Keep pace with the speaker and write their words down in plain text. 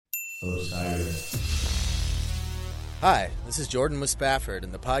Osiris. Hi, this is Jordan with Spafford,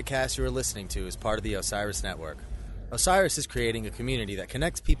 and the podcast you are listening to is part of the Osiris Network. Osiris is creating a community that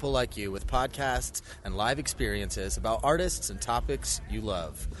connects people like you with podcasts and live experiences about artists and topics you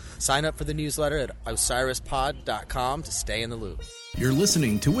love. Sign up for the newsletter at osirispod.com to stay in the loop. You're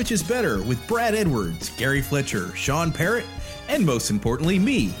listening to Which is Better with Brad Edwards, Gary Fletcher, Sean Parrott, and most importantly,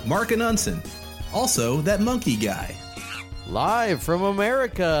 me, Mark Anunson. Also, that monkey guy. Live from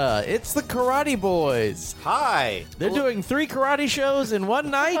America, it's the Karate Boys. Hi. They're doing 3 karate shows in one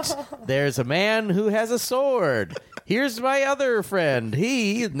night. There's a man who has a sword. Here's my other friend.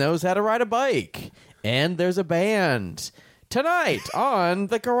 He knows how to ride a bike. And there's a band. Tonight on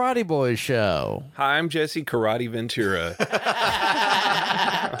the Karate Boys Show. Hi, I'm Jesse Karate Ventura.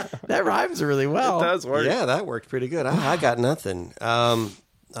 That rhymes really well. It does work. Yeah, that worked pretty good. I got nothing. I'm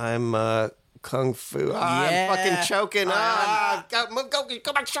Kung Fu. Yeah. I'm fucking choking. Go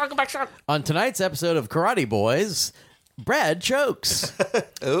back, Sean. Go back, Sean. On tonight's episode of Karate Boys, Brad chokes.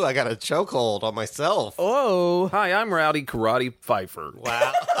 Ooh, I got a chokehold on myself. Oh. Hi, I'm Rowdy Karate Pfeiffer.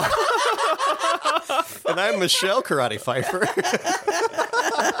 Wow. And I'm Michelle Karate Pfeiffer.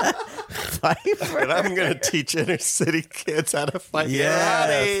 And I'm going to teach inner city kids how to fight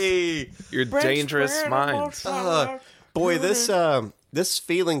karate. Your dangerous minds. Boy, this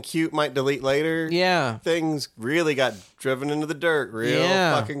feeling cute might delete later. Yeah. Things really got driven into the dirt real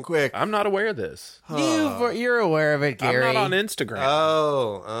fucking quick. I'm not aware of this. You're aware of it, Gary. I'm not on Instagram.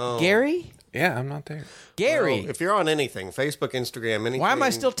 Oh. Gary? Yeah, I'm not there. Gary. Well, if you're on anything, Facebook, Instagram, anything. Why am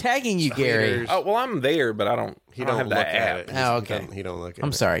I still tagging you, Gary? Twitters, Oh, well, I'm there, but I don't have look that at app. it. Oh, okay. He don't look at it.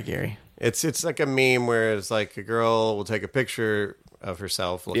 I'm sorry, Gary. It's like a meme where it's like a girl will take a picture of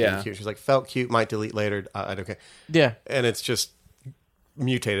herself looking cute. She's like, felt cute, might delete later. I don't care. Yeah. And it's just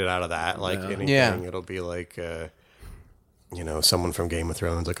mutated out of that. Like anything, it'll be like, someone from Game of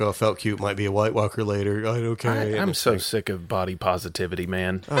Thrones. Like, oh, felt cute, might be a White Walker later. I don't care. I'm so sick of body positivity,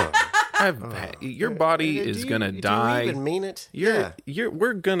 man. Your body is gonna die. Do you even mean it?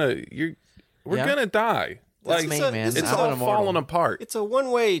 We're gonna die. That's me, man. It's I'm all immortal. falling apart. It's a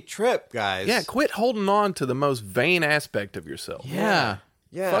one-way trip, guys. Yeah, quit holding on to the most vain aspect of yourself. Yeah.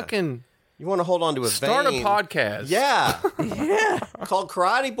 Fucking You want to hold on to a start vein. a podcast. Yeah. Called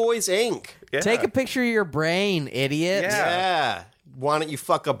Karate Boys, Inc. Yeah. Take a picture of your brain, idiot. Yeah. Why don't you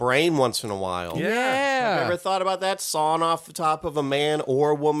fuck a brain once in a while? Yeah. Have you ever thought about that? Sawing off the top of a man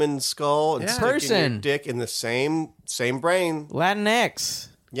or woman's skull and sticking Person. your dick in the same brain. Latinx.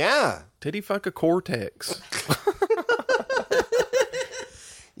 Yeah. Did he fuck a cortex?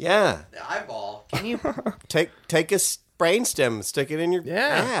 Yeah. The eyeball. Can you? Take a brainstem, stick it in your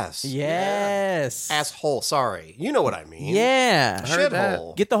ass. Yes. Asshole, sorry. You know what I mean. Yeah.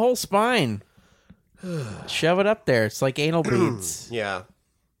 Shithole. Get the whole spine. Shove it up there. It's like anal beads. Yeah.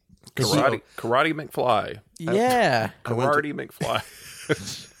 Karate McFly. Yeah. Karate McFly.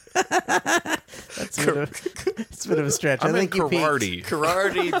 It's a bit of a stretch. I'm I in think you peaked. karate.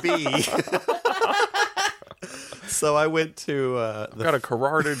 Karate B. So I went to Got a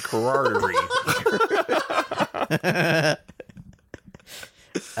carotid carartery.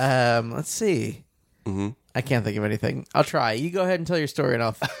 Let's see. Mm-hmm. I can't think of anything. I'll try. You go ahead and tell your story, and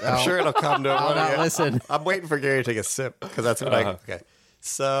I'm sure it'll come to I'll not listen. I'm waiting for Gary to take a sip because that's what okay.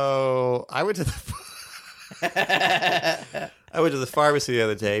 So I went to the pharmacy the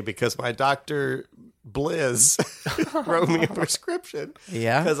other day because my doctor Blizz wrote me a prescription.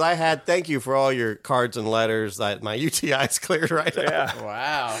 Yeah. Because I had thank you for all your cards and letters. My UTI's cleared right now. Yeah.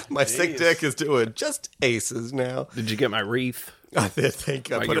 Wow. My sick dick is doing just aces now. Did you get my wreath? I did. Thank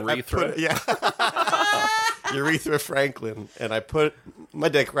you. My urethra? Yeah. Urethra Franklin, and I put my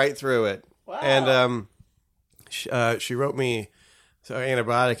dick right through it. Wow. And she wrote me an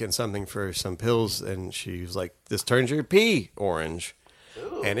antibiotic and something for some pills, and she was like, "This turns your pee orange,"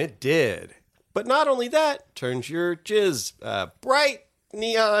 and it did. But not only that, turns your jizz bright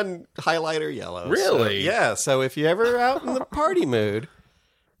neon highlighter yellow. Really? So if you're ever out in the party mood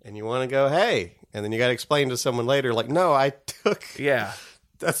and you want to go, hey, and then you got to explain to someone later, like, no, I took. Yeah.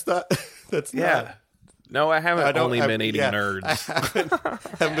 That's not. Yeah. No, I haven't only been eating nerds. I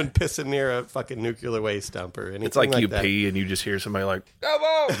haven't been pissing near a fucking nuclear waste dump or anything. It's like you that. pee and you just hear somebody like,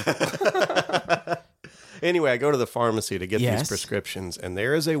 "Oh!" Anyway, I go to the pharmacy to get these prescriptions, and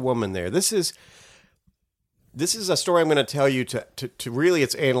there is a woman there. This is a story I'm going to tell you to really,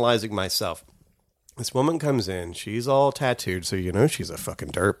 it's analyzing myself. This woman comes in. She's all tattooed, so you know she's a fucking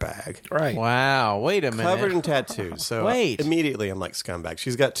dirtbag. Right. Wow. Wait a minute. Covered in tattoos. So Wait. immediately I'm like, scumbag.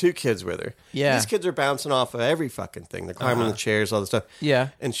 She's got 2 kids with her. Yeah. These kids are bouncing off of every fucking thing. They're climbing on the chairs, all this stuff. Yeah.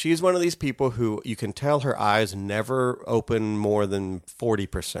 And she's one of these people who you can tell her eyes never open more than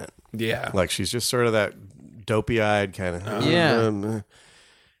 40%. Yeah. Like she's just sort of that dopey-eyed kind of. Yeah.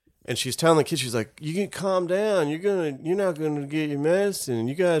 And she's telling the kids, she's like, "You can calm down. You're not gonna get your medicine.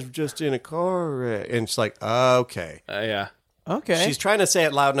 You guys were just in a car wreck." And it's like, okay. Yeah. Okay. She's trying to say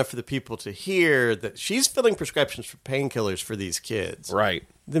it loud enough for the people to hear that she's filling prescriptions for painkillers for these kids. Right.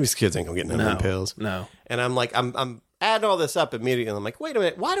 These kids ain't gonna get none of them pills. No. And I'm like, I'm adding all this up immediately. I'm like, wait a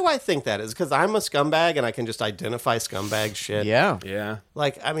minute, why do I think that? Is it because I'm a scumbag and I can just identify scumbag shit? yeah. Yeah.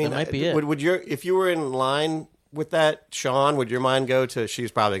 Like, I mean, That might be it. would your if you were in line with that, Sean, would your mind go to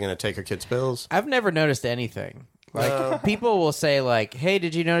she's probably going to take her kids' pills? I've never noticed anything. Like people will say, like, "Hey,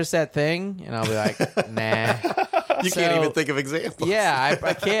 did you notice that thing?" And I'll be like, "Nah." You can't even think of examples. Yeah,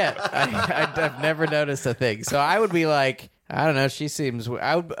 I can't. I've never noticed a thing. So I would be like, I don't know. She seems.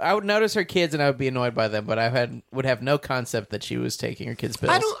 I would notice her kids and I would be annoyed by them, but would have no concept that she was taking her kids'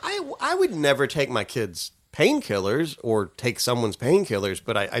 pills. I would never take my kids' painkillers or take someone's painkillers,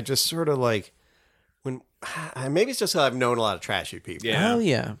 but I just sort of like when maybe it's just that I've known a lot of trashy people. Yeah. Oh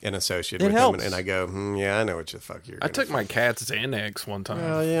yeah. And associated It with helps. them, and I go, yeah, I know what the fuck you're. I took my cat's Xanax one time.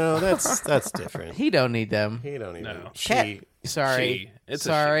 Well, you know, that's different. He don't need them. He don't even. No. Cat. She. Sorry. She. It's a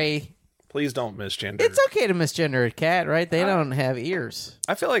Sorry. Please don't misgender. It's okay to misgender a cat, right? They don't have ears.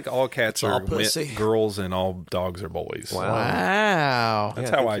 I feel like all cats all are pussy. girls and all dogs are boys. Wow. Wow.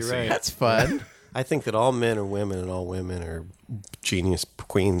 That's Yeah, how I I think see you're it. right. That's fun. I think that all men are women and all women are genius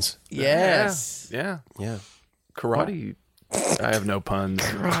queens. Yes. Yeah. Yeah. Karate. I have no puns.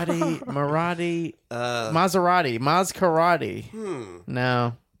 Karate, Marati, Maserati, Maskarati.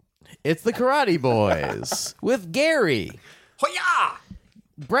 No. It's the Karate Boys with Gary, Hoya!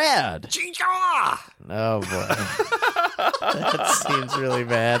 Brad. Chicha! Oh, boy. That seems really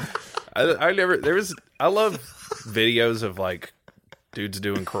bad. I love videos of like dudes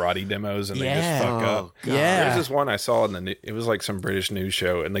doing karate demos and they Yeah. just fuck up. Yeah. There's this one I saw it was like some British news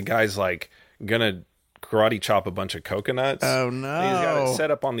show and the guy's like gonna karate chop a bunch of coconuts. Oh, And he's got no. it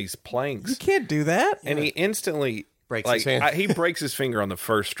set up on these planks. You can't do that. And he instantly Breaks like his hand. he breaks his finger on the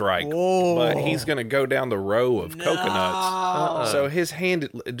first strike, Whoa. but he's gonna go down the row of coconuts. So his hand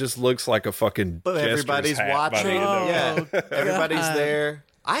it just looks like a fucking. But jester's everybody's hat by the watching. end of it. Yeah, everybody's God. there.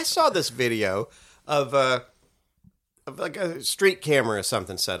 I saw this video of like a street camera or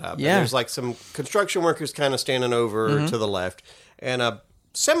something set up. Yeah. And there's like some construction workers kind of standing over to the left, and a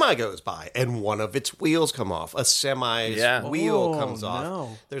semi goes by, and one of its wheels come off. A semi's Yeah. wheel Oh, comes off.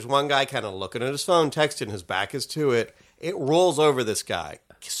 no. There's one guy kind of looking at his phone, texting. His back is to it. It rolls over this guy.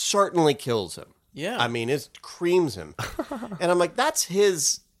 Certainly kills him. Yeah. I mean, it creams him. And I'm like, that's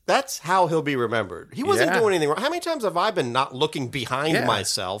how he'll be remembered. He wasn't Yeah. doing anything wrong. How many times have I been not looking behind Yeah.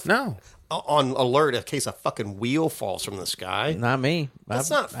 myself No. on alert in case a fucking wheel falls from the sky? Not me. That's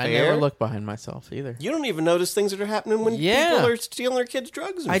not I fair. never look behind myself either. You don't even notice things that are happening when Yeah. people are stealing their kids'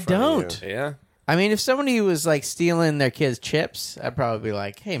 drugs. I front of don't. you. Yeah. I mean, if somebody was like stealing their kids' chips, I'd probably be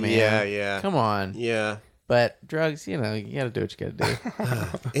like, "Hey, man, Yeah. come on." Yeah. But drugs, you got to do what you got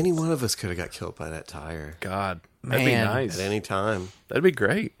to do. Any one of us could have got killed by that tire God, that'd be Man. nice. at any time. That'd be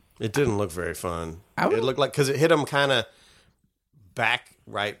great. It didn't look very fun. would- It looked like because it hit him kind of back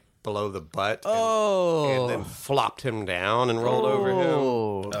right below the butt. and then flopped him down and rolled over him.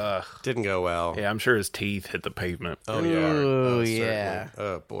 Oh, Didn't go well. Yeah, I'm sure his teeth hit the pavement. Oh yeah. Ooh, certainly. yeah.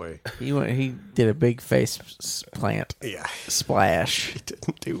 Oh boy. he did a big face plant Yeah. splash.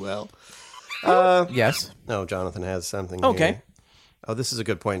 Didn't do well. Yes. No, Jonathan has something. Okay. Here. Oh, this is a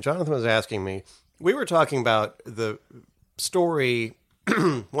good point. Jonathan was asking me. We were talking about the story.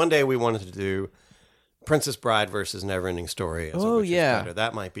 One day we wanted to do Princess Bride versus Neverending Story. As Oh, which is yeah. better.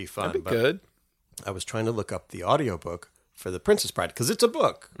 That might be fun. That'd be but good. I was trying to look up the audiobook for the Princess Bride because it's a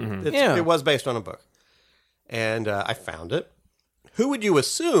book. Yeah. It was based on a book, and I found it. Who would you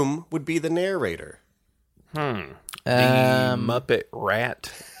assume would be the narrator? The Muppet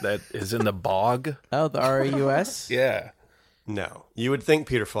rat that is in the bog. Oh, the RAUS? Yeah. No, you would think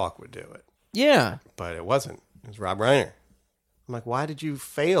Peter Falk would do it, Yeah. but it wasn't. It was Rob Reiner. I'm like, why did you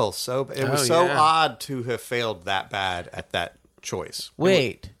fail so? It was Oh, so yeah. odd to have failed that bad at that choice.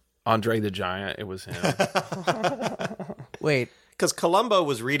 Wait. Andre the Giant, it was him. Wait. Because Columbo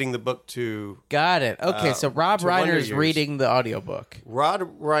was reading the book to Got it. Okay, so Rob to Wonder Reiner's Years. reading the audiobook. Rod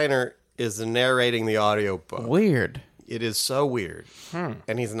Reiner is narrating the audiobook. Weird. It is so weird.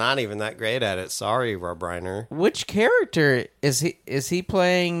 And he's not even that great at it. Sorry, Rob Reiner. Which character is he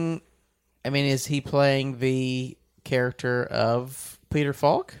playing I mean, is he playing the character of Peter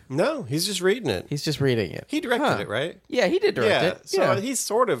Falk? No, he's just reading it. He's just reading it. He directed it, right? Yeah, he did direct Yeah. it. So Yeah.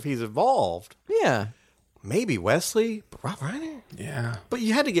 he's evolved. Yeah. Maybe Wesley, but Rob Reiner. Yeah. But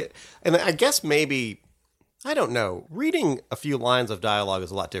you had to get, and I guess maybe, I don't know. Reading a few lines of dialogue is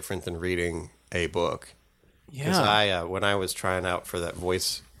a lot different than reading a book. Because when I was trying out for that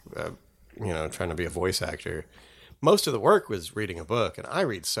voice, trying to be a voice actor, most of the work was reading a book, and I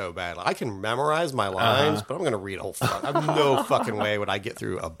read so bad. I can memorize my lines, but I'm going to read a whole. I'm no fucking way would I get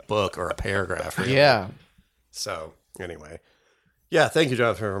through a book or a paragraph. Really. Yeah. So anyway, yeah. Thank you,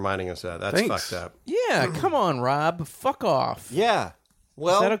 Jonathan, for reminding us of that. That's Thanks. fucked up. Yeah, come on, Rob. Fuck off. Yeah.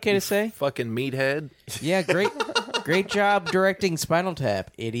 Well, Is that okay to say? Fucking meathead. Yeah, great job directing Spinal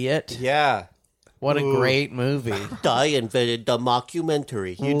Tap, idiot. Yeah. What a great movie. I invented the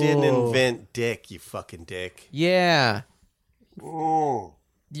mockumentary. You didn't invent Dick, you fucking dick. Yeah. You're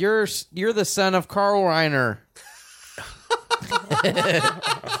the son of Carl Reiner.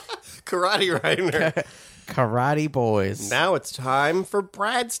 Karate Reiner. Karate Boys. Now it's time for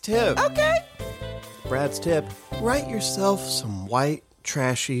Brad's tip. Okay. Brad's tip. Write yourself some white,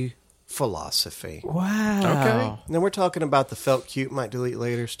 trashy philosophy. Wow. And then we're talking about the felt cute, might delete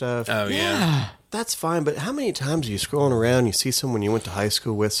later stuff. Oh, yeah. That's fine, but how many times are you scrolling around, you see someone you went to high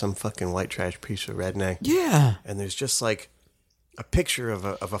school with, some fucking white trash piece of redneck, Yeah. and there's just like a picture of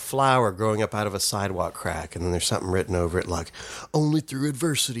a flower growing up out of a sidewalk crack, and then there's something written over it like, only through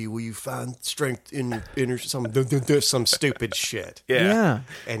adversity will you find strength in your inner, some stupid shit. Yeah.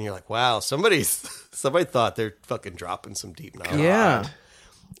 And you're like, wow, somebody thought they're fucking dropping some deep knowledge. Yeah.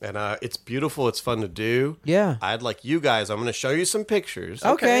 And it's beautiful. It's fun to do. Yeah. I'd like you guys, I'm going to show you some pictures.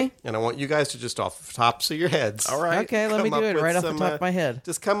 Okay. And I want you guys to just off the tops of your heads. All right. Okay, let me come do up it with right off the some, top of my head.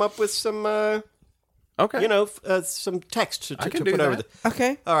 Just come up with some, Okay. some text to can put do over that.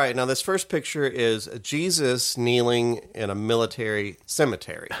 Okay. All right. Now, this first picture is Jesus kneeling in a military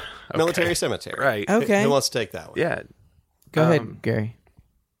cemetery. Military cemetery. Right. Okay. Who wants to take that one? Yeah. Go ahead, Gary.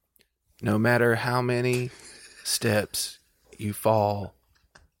 No matter how many steps you fall,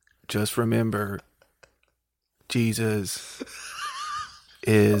 just remember Jesus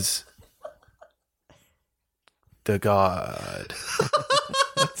is the God.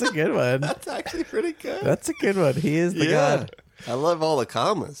 That's a good one. That's actually pretty good. That's a good one. He is the God. I love all the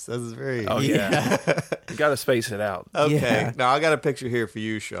commas. That's very. Oh, yeah. You got to space it out. Okay, Yeah. now I got a picture here for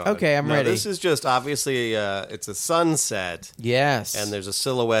you, Sean. Okay, I'm Now, ready. This is just obviously it's a sunset, Yes. and there's a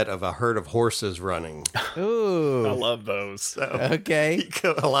silhouette of a herd of horses running. Ooh. love those. Okay. You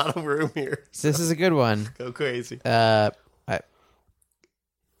got a lot of room here. This is a good one. Go crazy.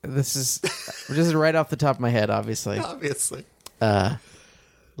 This is right off the top of my head, obviously. Obviously.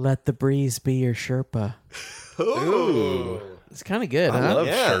 Let the breeze be your Sherpa. Ooh. It's kind of good, I huh? love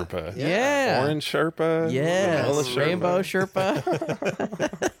Yeah. Sherpa. Yeah. Orange Sherpa. Yes. Vanilla Sherpa. Rainbow Sherpa.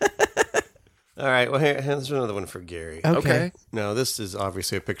 All right. Well, here's another one for Gary. Okay. No, this is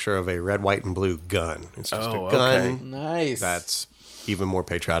obviously a picture of a red, white, and blue gun. It's just Oh, a gun. okay. Nice. That's even more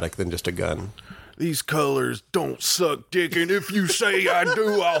patriotic than just a gun. These colors don't suck dick, and if you say I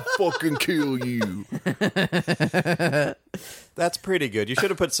do, I'll fucking kill you. That's pretty good. You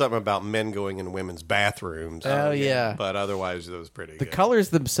should have put something about men going in women's bathrooms. Oh, yeah. But otherwise, it was pretty the good. colors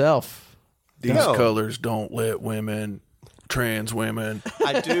themselves. These No. colors don't let women, trans women.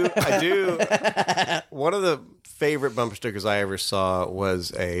 I do. One of the favorite bumper stickers I ever saw was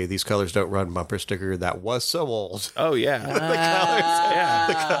These Colors Don't Run bumper sticker that was so old. Oh, yeah.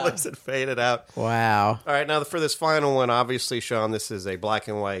 The colors had faded out. Wow. All right, now for this final one, obviously, Sean, this is a black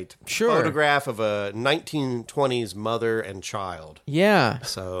and white Sure. photograph of a 1920s mother and child. Yeah.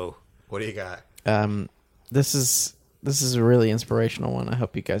 So, what do you got? This is a really inspirational one. I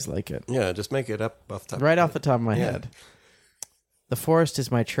hope you guys like it. Yeah, just make it up off the top. Right off the top of my head. The forest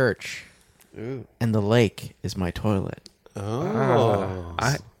is my church. And the lake is my toilet. Oh.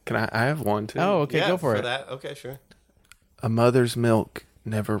 I have one, too. Oh, okay, yeah, go for it. that. Okay, sure. A mother's milk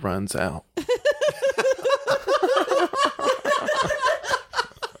never runs out.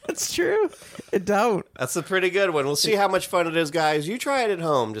 It's true. It don't. That's a pretty good one. We'll see how much fun it is, guys. You try it at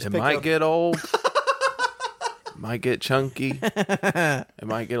home. Just It pick might up. get old. It might get chunky. It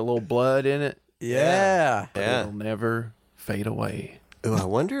might get a little blood in it. Yeah. But it'll never fade away. Ooh, I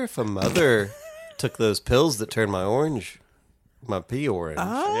wonder if a mother took those pills that turned my pee orange.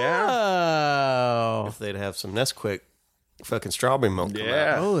 Oh. If they'd have some Nesquik fucking strawberry milk come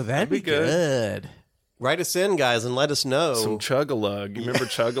out. Oh, that'd be good. Write us in, guys, and let us know. Some Chug-a-Lug. You remember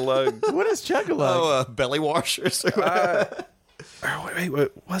Chug-a-Lug? What is Chug-a-Lug? belly washers. Oh,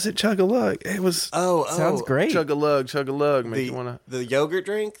 Wait, was it Chug-a-Lug? It was Sounds great. Chug-a-Lug. Make you wanna. The yogurt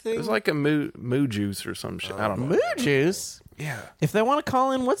drink thing? It was like a moo juice or some shit. I don't know. Moo juice. Yeah. If they want to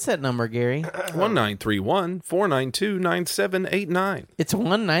call in, what's that number, Gary? 1931-492-9789. It's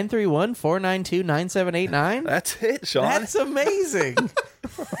 1-931-492-9789. That's it, Sean. That's amazing.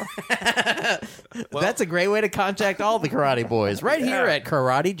 That's a great way to contact all the Karate Boys right here at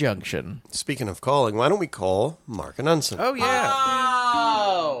Karate Junction. Speaking of calling, why don't we call Mark and Unson? Oh yeah.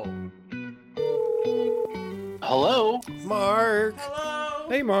 Oh! Hello. Mark.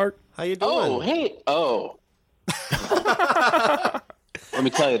 Hey, Mark. How you doing? Oh, hey. Oh. Let me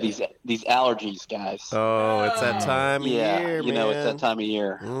tell you, these allergies, guys. Oh, it's that time of year, you know, it's that time of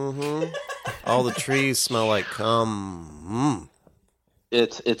year. Mm-hmm. All the trees smell like cum.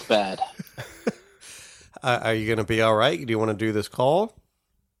 It's bad. Are you going to be all right? Do you want to do this call?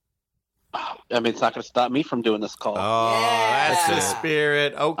 I mean, it's not going to stop me from doing this call. Oh, that's the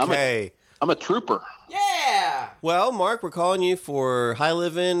spirit. Okay. I'm a trooper. Yeah! Well, Mark, we're calling you for high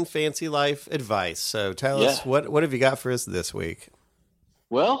living, fancy life advice. So tell us, what have you got for us this week?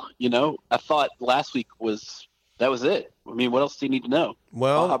 Well, you know, I thought last week was it. I mean, what else do you need to know?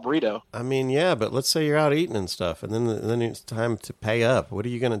 Well, Baja burrito. I mean, yeah, but let's say you're out eating and stuff, and then it's time to pay up. What are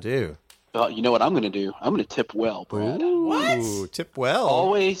you going to do? You know what I'm going to do? I'm going to tip well, Brad. Ooh, tip well.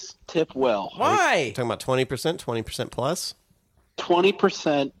 Always tip well. Why? Talking about 20%, 20% plus?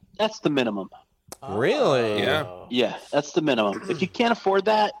 20%, that's the minimum. Really? Yeah. Yeah, that's the minimum. If you can't afford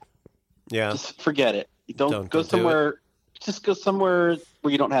that, Yeah. just forget it. You don't go do somewhere. Just go somewhere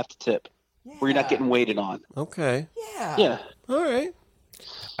where you don't have to tip, where you're not getting waited on. Okay. Yeah. All right.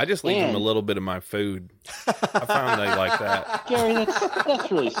 I just leave them And- a little bit of my food. I found they like that. Gary,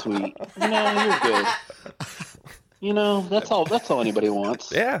 that's really sweet. You know, you're good. You know, that's all anybody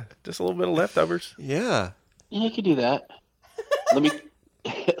wants. Yeah, just a little bit of leftovers. Yeah. Yeah, you can do that. Let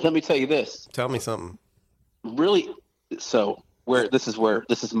me tell you this. Tell me something. Really, so this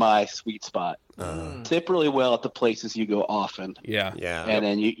is my sweet spot. Tip really well at the places you go often, Yeah. Yeah. and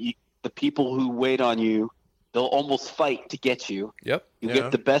then you the people who wait on you, they'll almost fight to get you. Yep. You Yeah.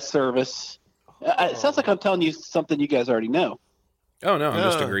 get the best service. It sounds like I'm telling you something you guys already know. Oh no, I'm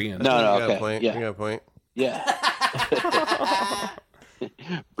just agreeing. No, You got okay. a point. Yeah. You got a point. Yeah.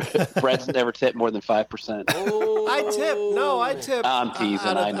 Brad's never tipped more than 5%. I tip. I'm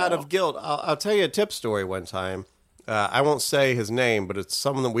teasing, I know. Out of guilt. I'll tell you a tip story one time. I won't say his name, but it's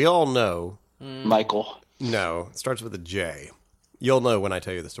someone that we all know. Michael. No, it starts with a J. You'll know when I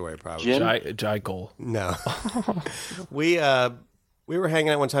tell you the story, probably. Jim? Jekyll. No. we were hanging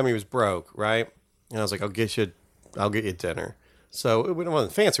out one time. He was broke, right? And I was like, I'll get you dinner. So it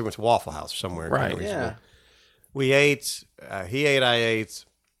wasn't fancy. We went to Waffle House or somewhere. Right. Yeah. We ate. He ate. I ate.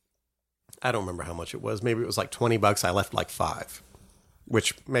 I don't remember how much it was. Maybe it was like $20. I left like $5,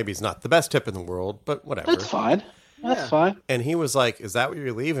 which maybe is not the best tip in the world, but whatever. That's fine. That's fine. And he was like, "Is that what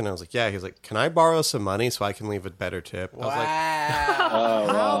you're leaving?" I was like, "Yeah." He was like, "Can I borrow some money so I can leave a better tip?" I was like,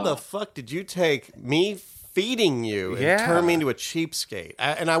 "How the fuck did you take me feeding you and Yeah. turn me into a cheapskate?"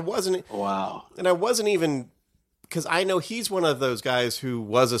 I wasn't even, because I know he's one of those guys who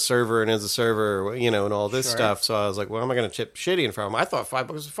was a server and is a server, you know, and all this stuff. So I was like, "Well, am I going to chip shitty in front of him?" I thought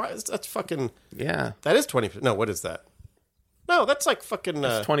 $5 was fine. That's fucking. Yeah. That is 20%. No, what is that? No, that's like fucking.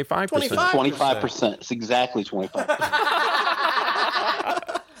 It's 25%. 25%. It's exactly 25%.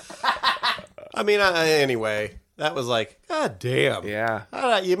 I mean, anyway, that was like, God damn.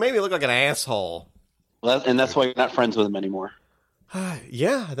 Yeah. You made me look like an asshole. And that's why you're not friends with him anymore.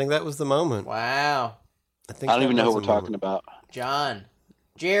 Yeah, I think that was the moment. Wow. I don't even know who we're talking about. John.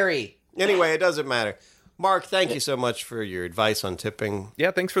 Jerry. Anyway, it doesn't matter. Mark, thank you so much for your advice on tipping.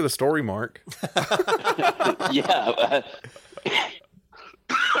 Yeah, thanks for the story, Mark. Yeah.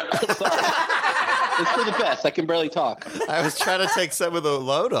 Sorry. It's for the best. I can barely talk. I was trying to take some of the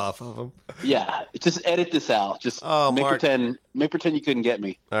load off of him. Yeah. Just edit this out. Just make Mark. pretend you couldn't get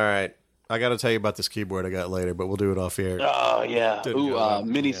me. All right. I got to tell you about this keyboard I got later, but we'll do it off here. Oh, yeah. Didn't go Ooh, well.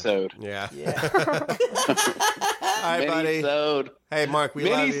 mini-sode. Yeah. All right, buddy. Mini-sode. Hey, Mark, we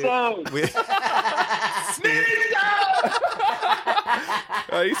love you. Mini-sode.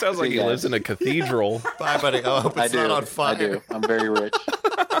 He sounds like he lives in a cathedral. Bye, buddy. I hope it's not on fire. I do. I'm very rich.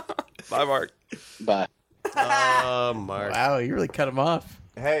 Bye, Mark. Bye. Oh, Mark. Wow, you really cut him off.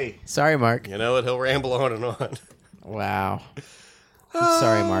 Hey, Sorry, Mark. you know what? He'll ramble on and on. Wow. I'm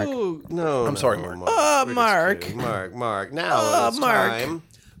sorry, Mark. No, I'm sorry, Mark. We're just Mark. kidding. Mark. Now it's Mark. time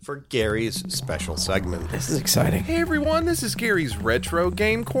for Gary's special segment. This is exciting. Hey everyone, this is Gary's Retro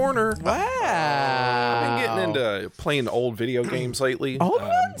Game Corner. Wow. I've been getting into playing old video games lately. Old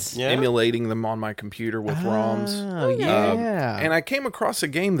ones? Yeah. Emulating them on my computer with ROMs. Oh, yeah. And I came across a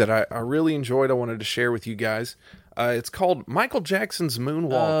game that I really enjoyed. I wanted to share with you guys. It's called Michael Jackson's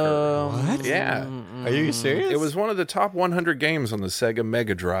Moonwalker. What? Yeah. Are you serious? It was one of the top 100 games on the Sega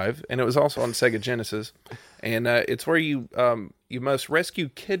Mega Drive, and it was also on Sega Genesis. And it's where you must rescue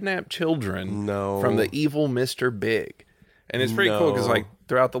kidnapped children from the evil Mr. Big. And it's pretty cool because like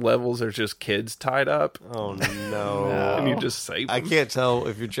throughout the levels, there's just kids tied up. Oh no! And you just save them. I can't tell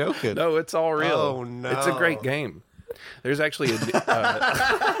if you're joking. No, it's all real. Oh no! It's a great game. There's actually It's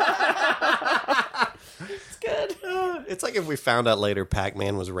good. It's like if we found out later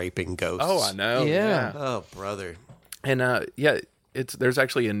Pac-Man was raping ghosts. Oh, I know. Yeah. Oh, brother. And there's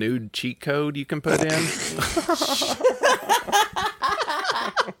actually a nude cheat code you can put in.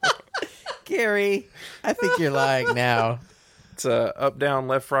 Gary, I think you're lying now. It's up, down,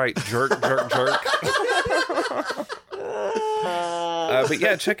 left, right, jerk, jerk, jerk. But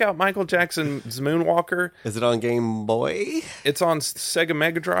yeah, check out Michael Jackson's Moonwalker. Is it on Game Boy? It's on Sega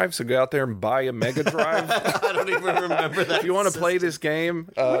Mega Drive, so go out there and buy a Mega Drive. I don't even remember that. If you want to play this game,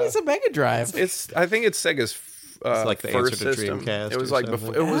 What is a Mega Drive? I think it's Sega's like the first answer to system. Dreamcast It was or like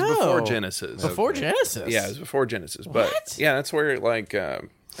something? it was Oh. before Genesis. Before Genesis? Yeah, it was before Genesis. But What? yeah, that's where like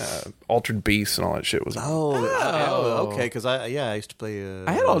Altered Beast and all that shit was. Oh, okay. Because I used to play.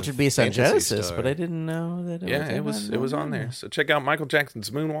 I had Altered Beast on Phantasy Genesis, Star. but I didn't know that Yeah, it was on there. So check out Michael Jackson's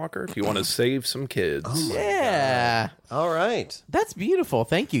Moonwalker if you want to save some kids. Yeah. All right. That's beautiful.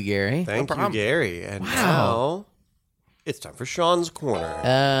 Thank you, Gary. Thank you, problem. Gary. And now it's time for Sean's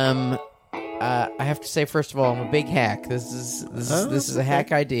Corner. I have to say, first of all, I'm a big hack. This is a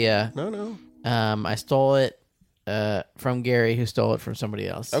hack idea. No. I stole it from Gary, who stole it from somebody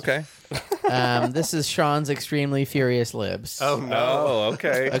else. Okay. This is Sean's Extremely Furious Libs. Oh no. Oh,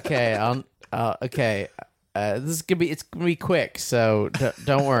 okay. Okay. Okay. It's gonna be quick, so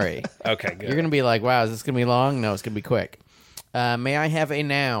don't worry. Okay, good. You're gonna be like, "Wow, is this gonna be long?" No, it's gonna be quick. May I have a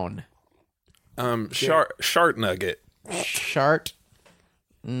noun? Shart nugget. Shart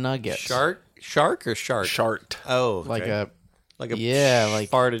nugget. Shark or shark? Shart. Oh, okay. Like a like a yeah, like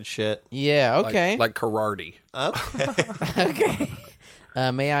farted shit. yeah. Okay. Like karate. Okay.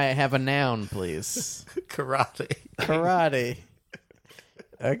 May I have a noun, please? Karate. Karate.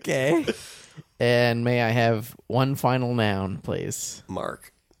 Okay. And may I have one final noun, please?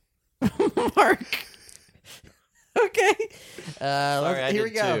 Mark. Mark. Okay. Sorry, here we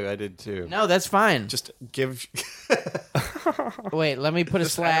go. I did too. No, that's fine. Just give. Wait, let me put a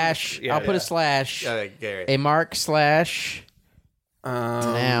slash. I'll put a slash. Gary. A mark slash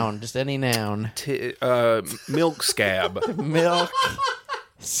noun. Just any noun. Milk scab. Milk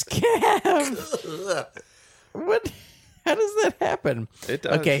scab. What? How does that happen? It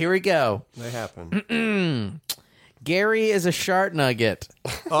does. Okay, here we go. They happen. Gary is a shart nugget.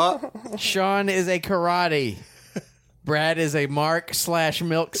 Sean is a karate. Brad is a mark slash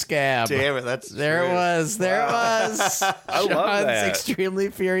milk scab. Damn it! That's There true. it was. There it was. I love Sean's that.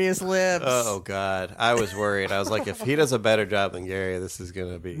 Extremely Furious Lips. Oh God, I was worried. I was like, if he does a better job than Gary, this is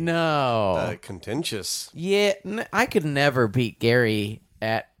gonna be No. contentious. Yeah, I could never beat Gary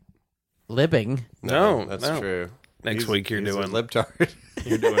at libbing. No, that's no. true. Next week you're he's a doing libtard.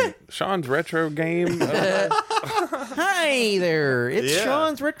 You're doing Sean's retro game. Hi there. It's Yeah.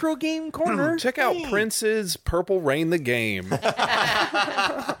 Sean's Retro Game Corner. Check out Prince's Purple Rain the Game.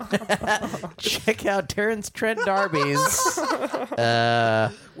 Check out Terrence Trent D'Arby's.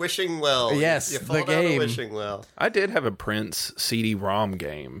 Wishing Well. Yes, you the fall down game. a Wishing Well. I did have a Prince CD-ROM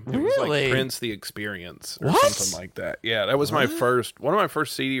game. It was Really? like Prince the Experience or What? something like that. Yeah, that was one of my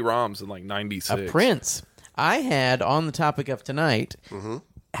first CD-ROMs in like '96. A Prince. I had, on the topic of tonight,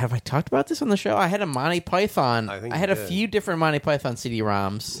 have I talked about this on the show? I had a Monty Python. I think I had you a did. few different Monty Python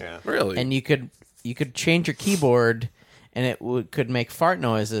CD-ROMs. Yeah. Really? And you could change your keyboard, and it could make fart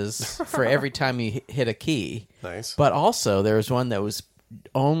noises for every time you hit a key. Nice. But also, there was one that was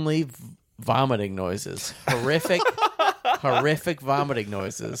only vomiting noises. Horrific vomiting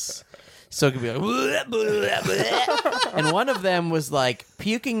noises. So it could be like, "Bleh, bleh, bleh." And one of them was like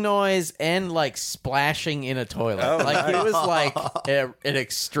puking noise and like splashing in a toilet. It was like an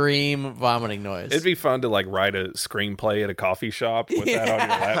extreme vomiting noise. It'd be fun to like write a screenplay at a coffee shop with that on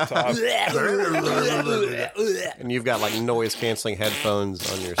your laptop. And you've got like noise canceling headphones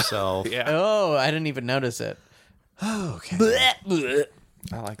on yourself. Yeah, Oh, I didn't even notice it. Okay. Bleh, bleh.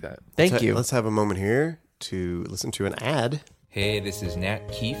 I like that. Thank you. Let's have a moment here to listen to an ad. Hey, this is Nat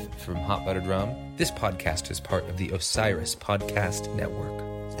Keefe from Hot Butter Drum. This podcast is part of the Osiris Podcast Network.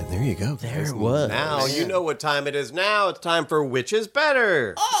 And there you go. There guys. it was. Now you know what time it is. Now it's time for Which is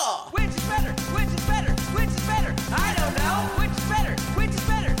Better. Which is better? Which is better? Which is better? I don't know. Which is better? Which is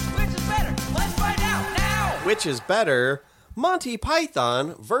better? Which is better? Let's find out now. Which is better? Monty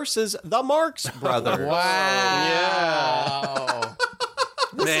Python versus the Marx Brothers. Wow.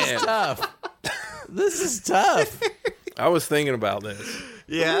 This is tough. This is tough. I was thinking about this.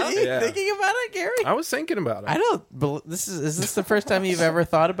 Yeah. Are you Yeah. thinking about it, Gary? I was thinking about it. I don't. Is this the first time you've ever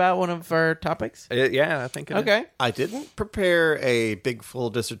thought about one of our topics? Yeah, I think it is. Okay. I didn't prepare a big full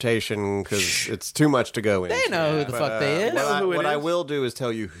dissertation because it's too much to go into. They know who the fuck they is. What I will do is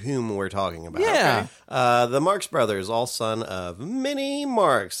tell you whom we're talking about. Yeah. The Marx Brothers, all son of Minnie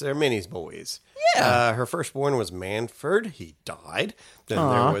Marx. They're Minnie's boys. Yeah. Her firstborn was Manfred. He died. Then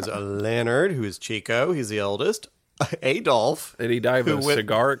there was Leonard, who is Chico. He's the eldest. Adolf. Did he die of a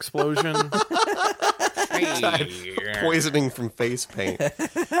cigar explosion? Poisoning from face paint.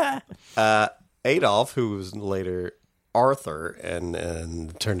 Adolf, who was later Arthur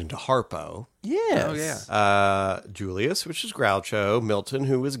and turned into Harpo. Yes. Oh, yeah. Julius, which is Groucho. Milton,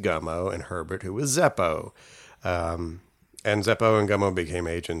 who was Gummo. And Herbert, who was Zeppo. And Zeppo and Gummo became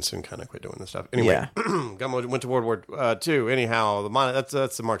agents and kind of quit doing this stuff. Anyway, Yeah. Gummo went to World War II. Anyhow,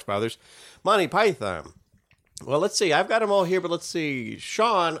 that's the Marx Brothers. Monty Python. Well, let's see. I've got them all here, but let's see.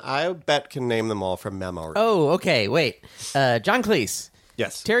 Sean, I bet, can name them all from memory. Oh, okay. Wait. John Cleese,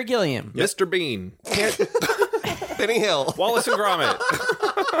 Yes. Terry Gilliam, Mr. Bean, Benny Hill. Wallace and Gromit.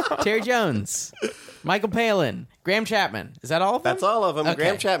 Terry Jones, Michael Palin, Graham Chapman. Is that all of them? That's all of them. Okay.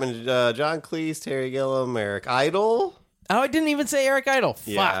 Graham Chapman, John Cleese, Terry Gilliam, Eric Idle. Oh, I didn't even say Eric Idle.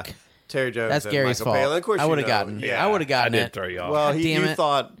 Yeah. Fuck. Terry Jones. That's and Gary's Michael fault. Palin. Of course I you would have know. gotten. Yeah. I would have I gotten did it. throw you off. Well, God damn you it.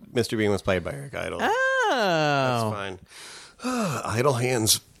 thought Mr. Bean was played by Eric Idle. Oh. That's fine. Idle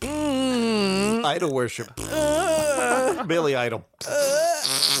hands. Idol worship. Billy Idol.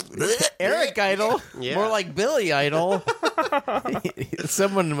 Eric Idle. Yeah. More like Billy Idol.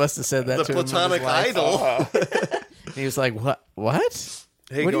 Someone must have said that The to him. in his platonic life. idol. He was like, "What? What?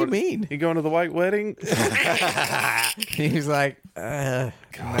 Hey, What do you going- mean?" You going to the white wedding? He was like,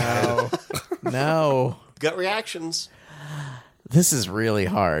 no. Gut reactions. This is really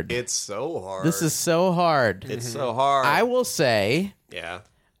hard. It's so hard. This is so hard. It's so hard. I will say, Yeah.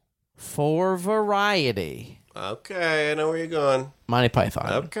 for variety, Okay, I know where you're going. Monty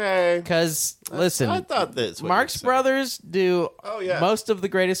Python. Okay. Because, listen, I thought this. Marx Brothers do yeah. most of the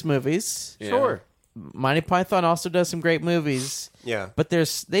greatest movies. Sure. Monty Python also does some great movies. Yeah. But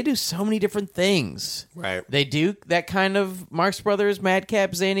they do so many different things. Right. They do that kind of Marx Brothers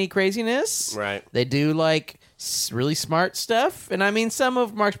madcap zany craziness. Right. They do like really smart stuff, and I mean some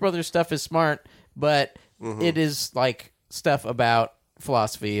of Marx Brothers stuff is smart, but it is like stuff about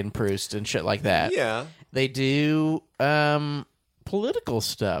philosophy and Proust and shit like that. Yeah. They do political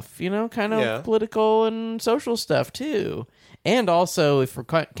stuff, kind of Yeah. political and social stuff too. And also, if we're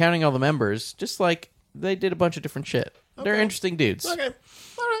counting all the members, just like they did a bunch of different shit. They're interesting dudes. Okay. All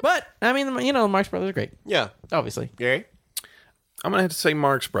right. But, I mean, the Marx Brothers are great, Yeah. obviously. Gary? I'm gonna have to say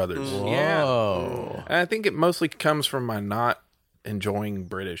Marx Brothers. Whoa. And I think it mostly comes from my not enjoying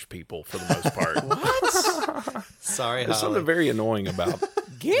British people for the most part. Sorry, There's something very annoying about.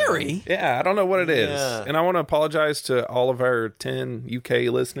 Gary? Yeah, I don't know what it is, Yeah. and I want to apologize to all of our 10 UK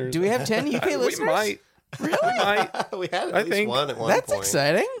listeners. Do we have 10 UK listeners? We might. Really? We might. we had at I least think one at one That's point.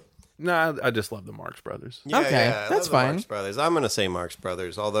 exciting. No, I just love the Marx Brothers. Yeah, Okay, yeah, I that's love the fine. Marx Brothers. I'm going to say Marx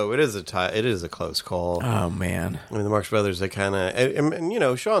Brothers, although it is a close call. Oh, man. I mean, the Marx Brothers, they kind of,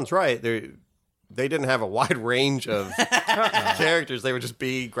 and Sean's right. They didn't have a wide range of characters. They would just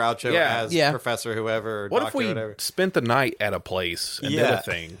be Groucho Yeah. as Yeah. Professor whoever, or What Doctor if we whatever. spent the night at a place and did Yeah. a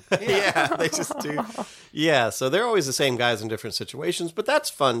thing? Yeah, they just do. Yeah, so they're always the same guys in different situations, but that's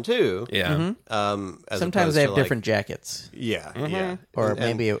fun too. Yeah. As Sometimes opposed they to, have like- different jackets. Yeah, yeah, Or And-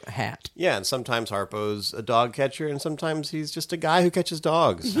 maybe a hat. yeah, and sometimes Harpo's a dog catcher, and sometimes he's just a guy who catches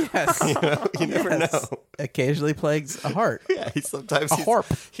dogs. Yes. You never know. Occasionally plagues a heart. Yeah, sometimes harp.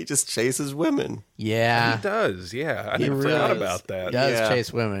 he just chases women. Yeah. He does. Yeah. I He forgot really about that. Does Yeah.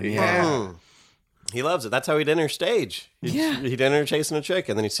 chase women. Yeah. Mm. He loves it. That's how he'd enter stage. He'd enter chasing a chick,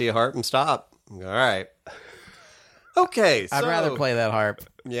 and then he'd see a harp and stop. All right. Okay, I'd so- rather play that harp.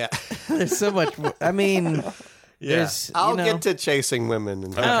 Yeah, There's so much. I mean, yeah. there's. I'll you know, get to chasing women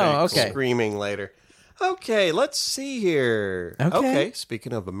and okay. screaming later. Okay, let's see here. Okay.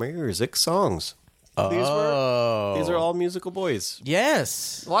 Speaking of music songs, these Oh. are all musical boys.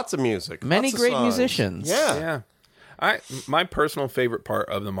 Yes. Lots of music. Many lots of great songs. musicians. Yeah. Yeah. My personal favorite part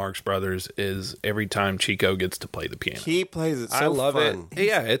of the Marx Brothers is every time Chico gets to play the piano. He plays it so I love fun. it.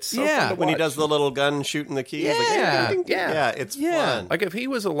 Yeah, it's so fun to When he watch. does the little gun shooting the keys. Yeah. Like, ding, ding, ding. Yeah. It's Yeah. fun. Like if he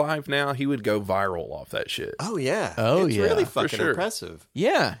was alive now, he would go viral off that shit. Oh, yeah. Oh, it's yeah. really For fucking sure. impressive.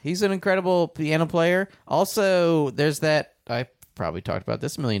 Yeah, he's an incredible piano player. Also, there's that, I probably talked about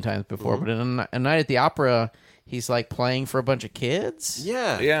this a million times before, but in A Night at the Opera, he's like playing for a bunch of kids.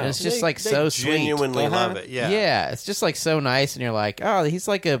 Yeah. Yeah. And it's just They- like they so sweet. genuinely Uh-huh. love it. Yeah. Yeah, it's just like so nice, and you're like, oh, he's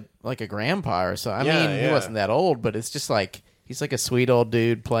like a grandpa or so. I Yeah, mean, he yeah. wasn't that old, but it's just like he's like a sweet old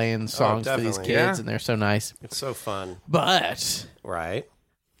dude playing songs for these definitely. kids, Yeah. and they're so nice. It's so fun. But Right?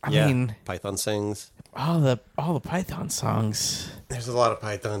 I Yeah. mean, Python sings. all the Python songs. There's a lot of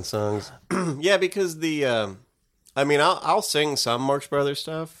Python songs. Yeah, because I mean, I'll sing some Marx Brothers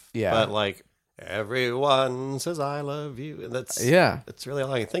stuff. Yeah. But like, everyone says I love you. And that's really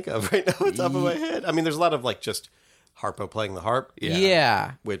all I can think of right now on top of my head. I mean, there's a lot of like just Harpo playing the harp.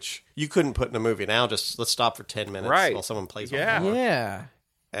 Yeah. Which you couldn't put in a movie now. Just let's stop for 10 minutes Right. while someone plays Yeah. on the harp. Yeah.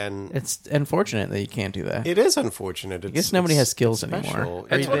 And It's unfortunate that you can't do that. it is unfortunate. I guess nobody has skills anymore.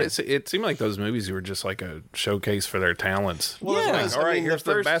 That's what it seemed like those movies were just like a showcase for their talents. Well, Yeah. that's- All I right, mean, here's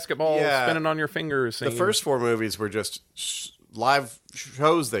the first- basketball yeah. spinning on your fingers. The scene. first 4 movies were just live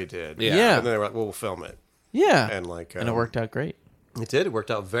shows they did. Yeah. Yeah. And then they were like, well, we'll film it. Yeah. And like, And it worked out great. It did. It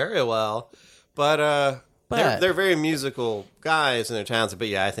worked out very well. But they're very musical guys and they're talented. But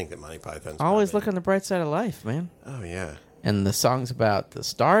yeah, I think that Monty Python's Always probably- look on the bright side of life, man. Oh yeah, And the songs about the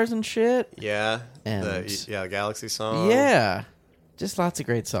stars and shit. yeah, And- the Galaxy song. Yeah. Just lots of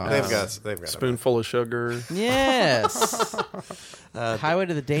great songs. They've got Spoonful of sugar. Yes. Highway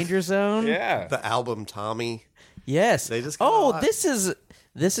to the Danger Zone. Yeah. the album Tommy. Yes. They just got a oh, lot. this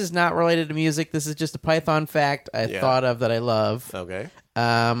is not related to music. This is just a Python fact I Yeah. thought of that I love. Okay.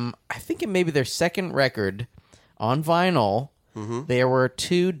 I think it may be their second record on vinyl. There were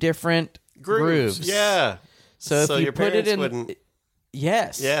 2 different grooves. Yeah. So if you your put it parents in, wouldn't.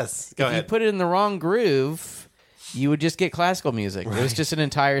 yes, Yes. Go if you ahead. put it in the wrong groove, you would just get classical music. It was just an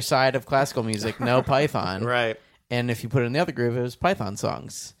entire side of classical music, no Python. Right. And if you put it in the other groove, it was Python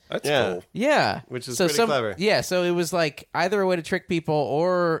songs. That's Yeah. cool. Yeah, Which is so pretty clever. Yeah, so it was like either a way to trick people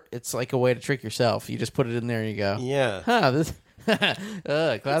or it's like a way to trick yourself. You just put it in there and you go, Yeah. huh, this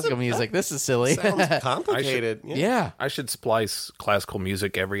classical music. This is silly. Sounds complicated. yeah. I should splice classical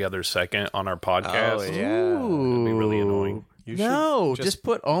music every other second on our podcast. Oh yeah. It'd be really annoying. You No, should just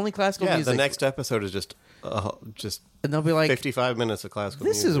put only classical yeah. music. The next episode is just and they'll be like, 55 minutes of classical.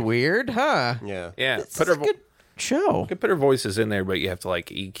 this music. is weird, huh? Yeah. Yeah. This Put is her a good show. you can put her voices in there, but you have to like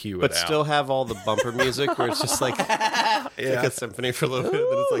EQ But it out. still have all the bumper music where it's just like, like a symphony for a little bit,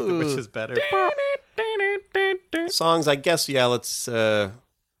 and then it's like which is better. Songs, I guess, yeah, let's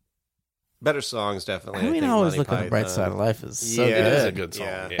better songs definitely. I mean, think always Monty look on the bright Python. side of life is so Yeah. It is a good. good song.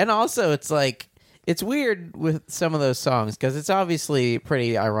 Yeah. Yeah. And also, it's like it's weird with some of those songs because it's obviously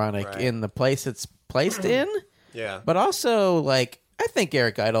pretty ironic Right. in the place it's placed in, Yeah. but also like I think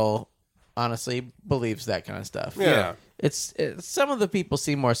Eric Idle honestly believes that kind of stuff. Yeah. It's some of the people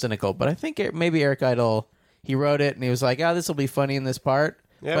seem more cynical, but I think maybe Eric Idle he wrote it and he was like, "Oh, this will be funny in this part."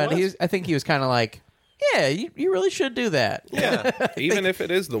 Yeah, it but was. I think he was kind of like, "Yeah, you really should do that." Yeah. Even if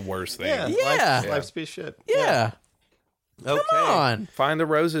it is the worst thing. Yeah. Yeah. Life's piece of shit. Yeah. Okay. Come on. Find the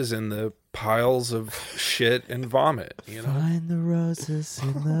roses in the piles of shit and vomit, you know? Find the roses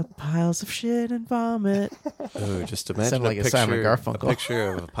in the piles of shit and vomit. Ooh, just imagine Sound like a Simon Garfunkel. a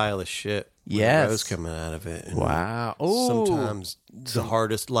picture of a pile of shit. with Yes. a rose coming out of it. And Wow. Ooh. Sometimes the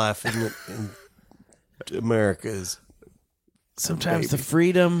hardest life in America is Sometimes the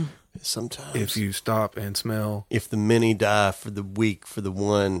freedom. sometimes If you stop and smell. if the many die for the weak, for the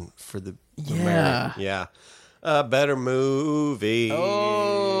one, for the Yeah. yeah. Better movies.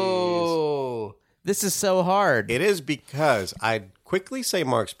 Oh. This is so hard. It is because I'd quickly say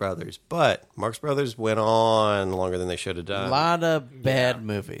Marx Brothers, but Marx Brothers went on longer than they should have A done. lot of bad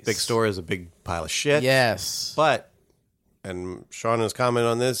movies. Big Store is a big pile of shit. Yes. But, and Sean has commented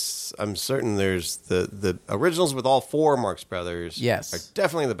on this, I'm certain there's the originals with all 4 Marx Brothers Yes. are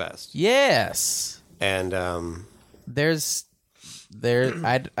definitely the best. Yes. And I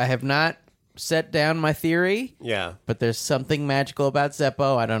have not set down my theory, yeah. but there's something magical about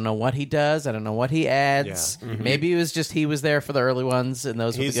Zeppo. I don't know what he does. I don't know what he adds. Yeah. Maybe it was just he was there for the early ones and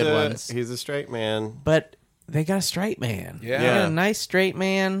those were the good ones. He's a straight man. But they got a straight man. Yeah. They got a nice straight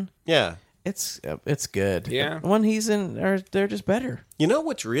man. Yeah. It's good. Yeah. The one he's in, they're just better. You know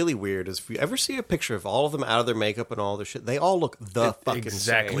what's really weird is if you ever see a picture of all of them out of their makeup and all their shit, they all look the fucking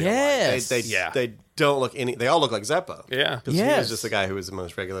exactly same. Yes. They don't look any. They all look like Zeppo. Yeah. Because he Yes. was just the guy who was the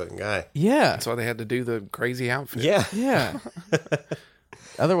most regular looking guy. Yeah. That's why they had to do the crazy outfit. Yeah. Yeah.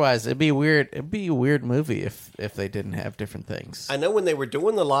 Otherwise, it'd be weird. It'd be a weird movie if they didn't have different things. I know when they were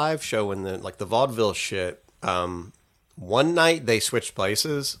doing the live show and the vaudeville shit. One night they switched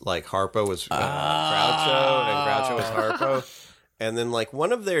places. Like Harpo was Groucho and Groucho was Harpo. And then like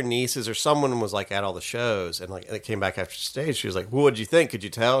one of their nieces or someone was like at all the shows and like it came back after stage. She was like, well, what'd you think? Could you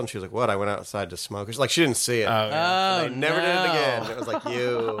tell? And she was like, what? I went outside to smoke. She's like, she didn't see it. And they never did it again. It was like,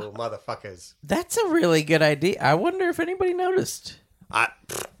 you motherfuckers. That's a really good idea. I wonder if anybody noticed. I'm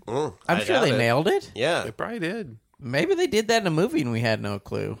I sure doubt they it. nailed it. Yeah. They probably did. Maybe they did that in a movie and we had no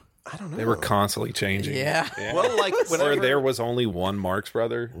clue. I don't know. They were constantly changing. Yeah. Well, like Where whenever there was only one Marx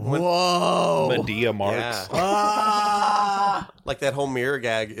brother, Whoa. Medea Marx. Yeah. Like that whole mirror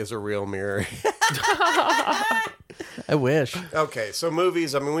gag is a real mirror. I wish. Okay, so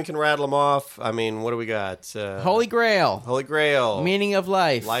movies. I mean, we can rattle them off. I mean, what do we got? Holy Grail. Holy Grail. Meaning of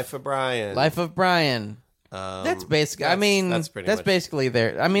Life. Life of Brian. Life of Brian. That's basic. I mean, that's pretty that's much- basically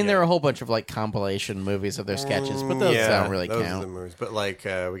there. I mean, there are a whole bunch of like compilation movies of their sketches, but those don't really those Are the count. movies. But like,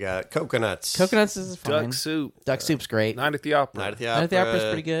 we got Coconuts. Coconuts is fine. Duck Soup. Duck Soup's great. Night at the Opera. Night at the Night Opera. at the Opera's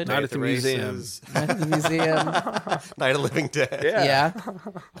pretty good. Night at the Museum. Races, Night at the Museum. Night of Living Dead. Yeah.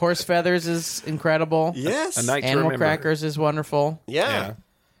 Horse Feathers is incredible. Yes. A Night to Animal Remember. Crackers is wonderful. Yeah.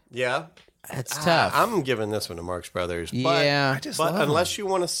 Yeah. It's tough. I'm giving this one to Marx Brothers. But, Yeah. but unless you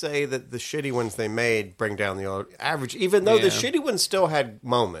want to say that the shitty ones they made bring down the average, even though the shitty ones still had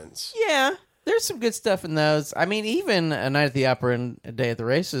moments. Yeah. There's some good stuff in those. I mean, even A Night at the Opera and A Day at the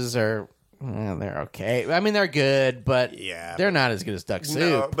Races are, they're okay. I mean, they're good, but they're not as good as Duck Soup.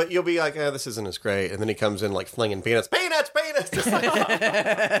 No, but you'll be like, this isn't as great. And then he comes in like flinging peanuts. Peanuts! Just like,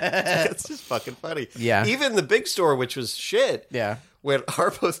 it's just fucking funny. Yeah. Even the big store, which was shit. Yeah. When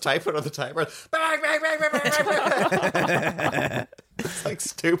Harpo's typing on the typewriter, bang, bang, bang, bang, bang, bang. It's like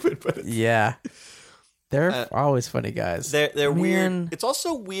stupid, but it's, Yeah. They're always funny guys. they're Man. weird. It's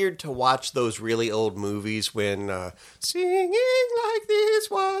also weird to watch those really old movies when singing like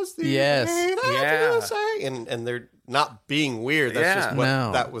this was the Yes. way that Yeah. you sang, and they're not being weird. That's Yeah. just what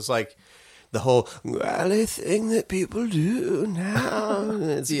No. that was like. The whole growly thing that people do now.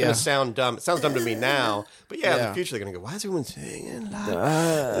 It's Yeah. gonna sound dumb. It sounds dumb to me now, but in Yeah. the future they're gonna go, "Why is everyone singing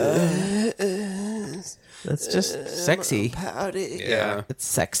like this?" That's just sexy. Pouty. Yeah. It's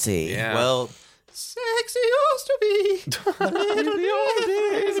sexy. Yeah. Well, sexy used to be.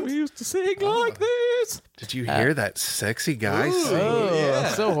 We used to sing like this. Did you hear that sexy guy sing?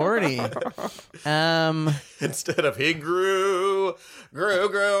 Oh, so horny. Instead of he grew,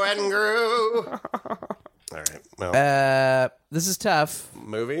 and grew. All right. Well, This is tough.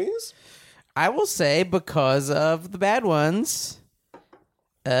 movies. I will say because of the bad ones.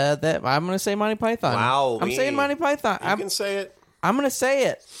 That I'm going to say Monty Python. Wow, I'm saying Monty Python. You can say it. I'm going to say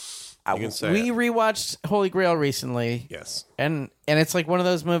it. You can say we it. rewatched Holy Grail recently. Yes. And it's like one of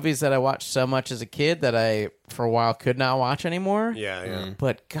those movies that I watched so much as a kid that I, for a while, could not watch anymore. Yeah, yeah.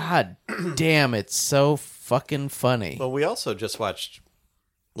 But god damn, it's so fucking funny. Well, we also just watched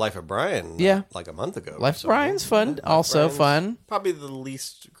Life of Brian. Yeah. Like a month ago. Life of So Brian's fun. Also Brian's fun. Probably the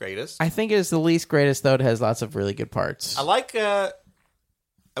least greatest. I think it is the least greatest, though. It has lots of really good parts. I like.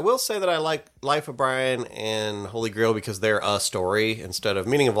 I will say that I like Life of Brian and Holy Grail because they're a story instead of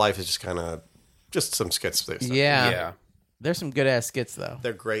Meaning of Life is just kind of just some skits. Yeah. Yeah. There's some good ass skits, though.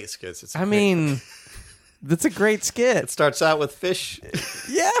 They're great skits. It's I mean, that's a great it skit. starts out with fish.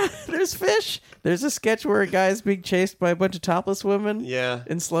 Yeah, there's fish. There's a sketch where a guy is being chased by a bunch of topless women. Yeah.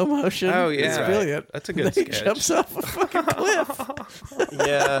 In slow motion. Oh, yeah. It's brilliant. That's a good He sketch. jumps off a fucking cliff.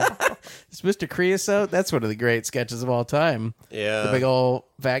 Yeah. It's Mr. Creosote. That's one of the great sketches of all time. Yeah. The big old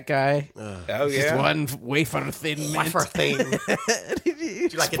fat guy. Oh, Just yeah. one wafer thin mint. Wafer thing. Do you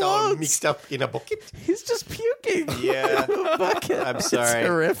like it all mixed up in a bucket? He's just puking. Yeah. Bucket. I'm sorry. It's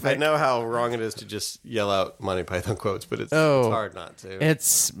horrific. I know how wrong it is to just yell out Monty Python quotes, but it's hard not to.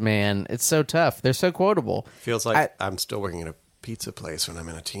 It's so tough. They're so quotable. Feels like I'm still working at a pizza place when I'm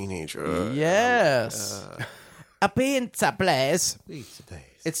in a teenager. Yes. A pizza place. Pizza place.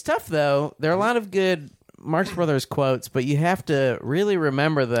 It's tough, though. There are a lot of good Marx Brothers quotes, but you have to really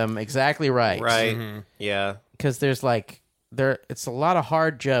remember them exactly right. Right. Yeah. Because there's it's a lot of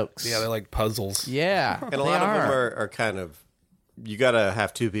hard jokes. Yeah, they're like puzzles. Yeah. And a lot of them are kind of, you got to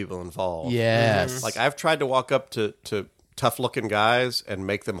have two people involved. Yes. Like I've tried to walk up to tough-looking guys and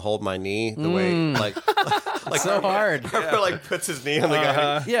make them hold my knee the way, like So hard. Harper like puts his knee on the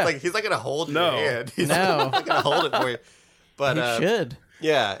guy. Yeah. Like he's not gonna hold your hand. He's No. not gonna hold it for you. But You should.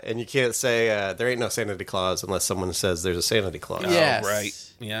 yeah, and you can't say there ain't no Santa Claus unless someone says there's a Santa Claus. Yes.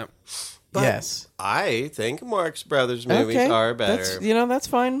 Right. Yeah. Yes. I think Marx Brothers movies are better. That's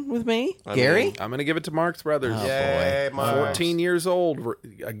fine with me. Gary? I'm going to give it to Marx Brothers. Yay, Marx. 14 years old.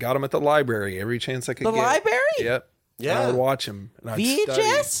 I got them at the library every chance I could The get. library? Yep. Yeah. I would watch them. And I'd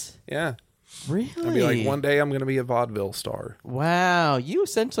VHS? study. Yeah. Really? I'd be like, one day I'm going to be a vaudeville star. Wow, you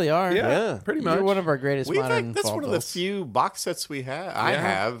essentially are. Yeah. Pretty much. You're one of our greatest modern that's one of the vaudevilles. few box sets we have. I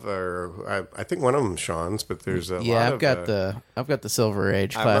have, or I think one of them Sean's, but there's a lot Yeah, of, I've got the Silver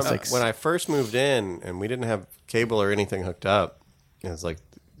Age I remember classics. when I first moved in and we didn't have cable or anything hooked up. It was like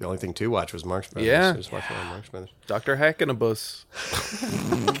the only thing to watch was Marx Brothers. Yeah. So just watching Marx Brothers. Dr. Hackenabus.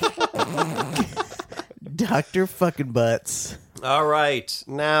 Dr. fucking Butts. All right,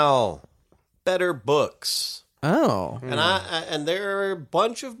 now better books, Oh. and there are a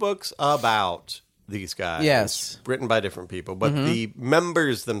bunch of books about these guys. Yes. written by different people, but the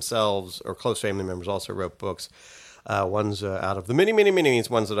members themselves or close family members also wrote books. One's out of the many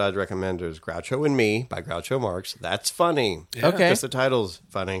ones that I'd recommend is Groucho and Me by Groucho Marx. That's funny. Okay. Just the title's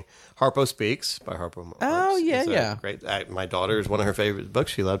funny. Harpo Speaks by Harpo Marx. Oh, yeah, is, yeah. Great. My daughter is one of her favorite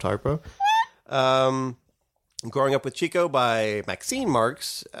books. She loved Harpo. Growing Up with Chico by Maxine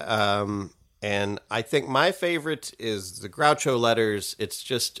Marx. And I think my favorite is the Groucho letters. It's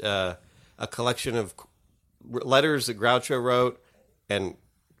just a collection of letters that Groucho wrote and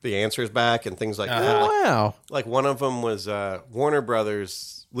the answers back and things like that. Wow. Like one of them was Warner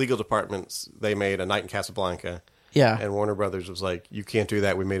Brothers legal departments. They made A Night in Casablanca. Yeah. And Warner Brothers was like, you can't do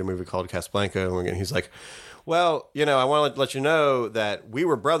that. We made a movie called Casablanca. And he's like, well, I want to let you know that we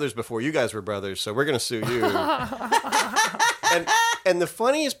were brothers before you guys were brothers, so we're going to sue you. And the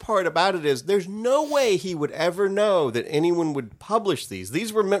funniest part about it is there's no way he would ever know that anyone would publish these.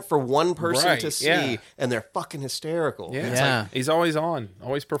 These were meant for one person Right, to see, yeah. and they're fucking hysterical. Yeah. It's Yeah. He's always on,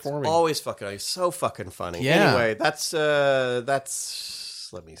 always performing. always fucking he's so fucking funny. Yeah. Anyway, that's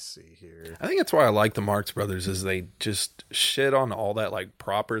let me see here. I think that's why I like the Marx Brothers is they just shit on all that like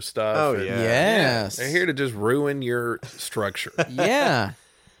proper stuff. Oh, and- yeah. Yes. They're here to just ruin your structure. Yeah.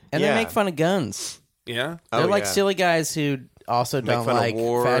 And Yeah. they make fun of guns. Yeah. They're Oh, like yeah. silly guys who also Make don't fun like of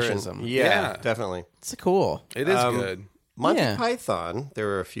war fascism. and- Yeah. definitely. It's cool. It is good. Monty Yeah. Python. There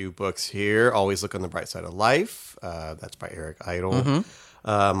are a few books here. Always Look on the Bright Side of Life. That's by Eric Idle.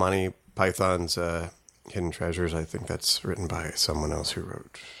 Monty Python's Hidden Treasures. I think that's written by someone else who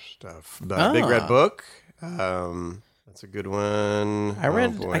wrote stuff. The Big Red Book. That's a good one. I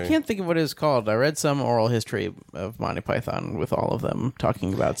read. Oh, I boy. can't think of what it was called. I read some oral history of Monty Python with all of them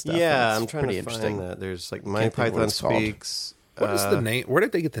talking about stuff. Yeah, and it's I'm trying pretty to interesting. find that. There's like Monty Can't think of what Python it's called. Speaks. What is the name? Where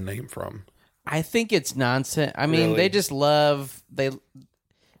did they get the name from? I think it's nonsense. I mean, Really? they just love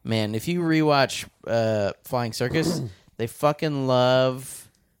Man, if you rewatch Flying Circus, they fucking love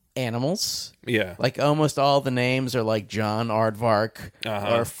animals. Yeah. Like almost all the names are like John Aardvark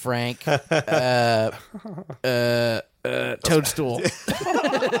or Frank Toadstool.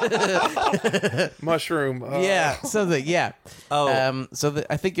 Mushroom. Yeah, something. Yeah. Oh.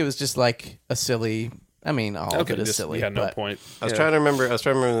 I think it was just like a silly. I mean, all of Okay, it is just, silly. yeah, no but- point. I was trying to remember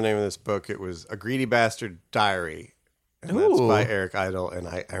the name of this book. It was A Greedy Bastard Diary. And that's Ooh. by Eric Idle. And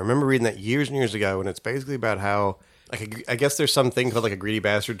I remember reading that years and years ago, and it's basically about how, like, I guess there's something called like a Greedy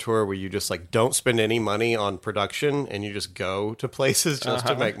Bastard tour where you just like don't spend any money on production and you just go to places just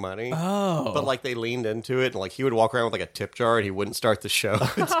to make money. Oh. But like they leaned into it, and like he would walk around with like a tip jar and he wouldn't start the show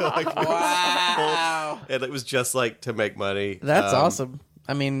until like Wow. and it was just like to make money. That's awesome.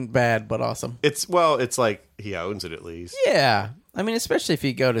 I mean, bad, but awesome. It's like he owns it at least. Yeah. I mean, especially if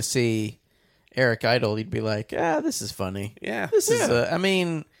you go to see Eric Idle, you'd be like, this is funny. Yeah. This is, I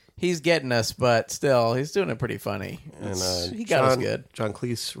mean, he's getting us, but still, he's doing it pretty funny. And He got us good. John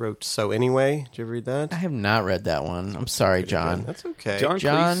Cleese wrote So Anyway. Did you ever read that? I have not read that one. I'm sorry, John. That's okay. John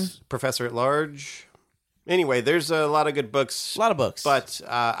John- Cleese. Professor at Large. Anyway, there's a lot of good books. A lot of books. But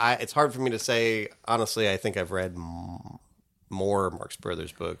it's hard for me to say. Honestly, I think I've read more Marx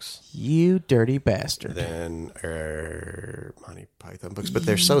Brothers books You dirty bastard. than Monty Python books. But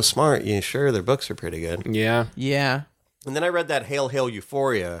they're so smart. Yeah, sure, their books are pretty good. Yeah. Yeah. And then I read that Hail Hail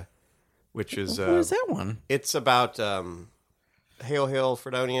Euphoria, which is What is that one? it's about Hail Hail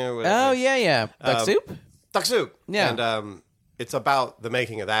Fredonia. Oh, yeah. Duck soup? Duck Soup. Yeah. And it's about the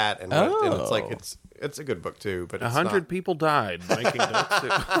making of that, and, and it's like it's a good book too. But it's 100 not. people died making duck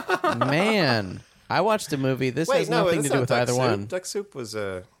soup. Man. I watched a movie. This has nothing to that's do not with Duck either Soup. one. Duck Soup was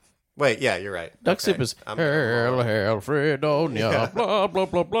Wait, yeah, you're right. Duck Okay. soup is I'm- Hail Fredonia, Yeah. blah, blah,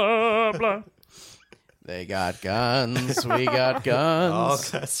 blah, blah, blah. They got guns, we got All guns.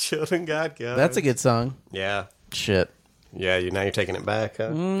 God's children got guns. That's a good song. Yeah. Shit. Yeah, now you're taking it back, huh?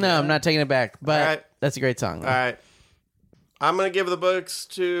 No, I'm not taking it back, but All right. that's a great song. All right. I'm going to give the books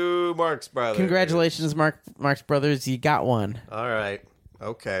to Marx Brothers. Congratulations, Marx Brothers. You got one. All right.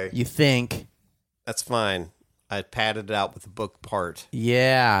 Okay. You think. That's fine. I padded it out with the book part.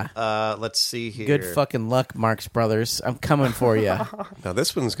 Yeah. Let's see here. Good fucking luck, Marx Brothers. I'm coming for you. Now,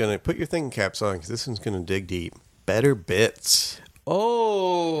 this one's going to put your thinking caps on because this one's going to dig deep. Better bits.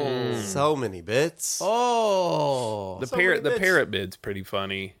 Oh. So many bits. Oh. The So many bits. parrot bid's pretty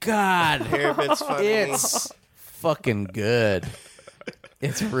funny. God. Hair bits funny. It's fucking good.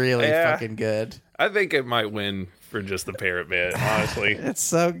 It's really Yeah. fucking good. I think it might win for just the parrot bid, honestly. It's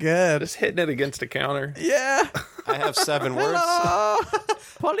so good. Just hitting it against a counter. Yeah. I have 7 words. Hello,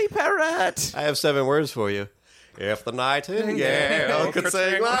 Polly Parrot. I have 7 words for you. If the nightingale could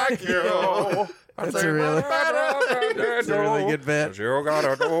sing like you. That's a really, that's a really good bit. You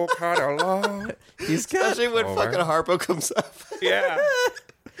gotta do kinda love. He's got, Especially when fucking Harpo comes up Yeah.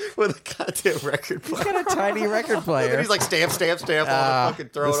 with a goddamn record player. got a tiny record And player. he's like, stamp, stamp, stamp. I want to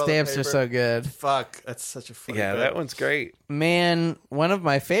fucking throw The it on stamps the are paper. so good. Fuck, that's such a funny Yeah, bit. that one's great. Man, one of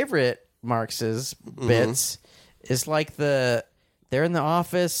my favorite Marx's bits is like they're in the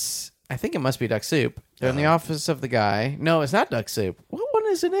office. I think it must be Duck Soup. They're in the office of the guy. No, it's not Duck Soup. What one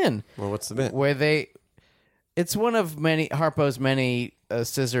is it in? Well, what's the bit? Where it's one of Harpo's many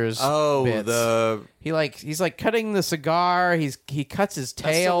scissors. Oh, bits. He's like cutting the cigar. He cuts his That's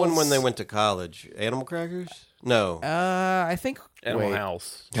the tails. one when they went to college. Animal Crackers? No. I think. Animal wait.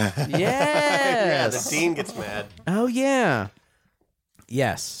 House. Yeah, Yes. the dean gets mad. Oh yeah.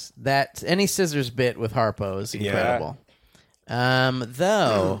 Yes, that any scissors bit with Harpo is incredible.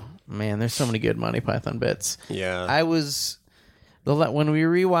 Though, man, there's so many good Monty Python bits. Yeah. I was when we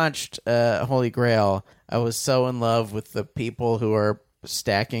rewatched Holy Grail, I was so in love with the people who are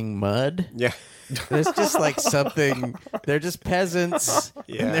stacking mud. Yeah. There's just like something. They're just peasants.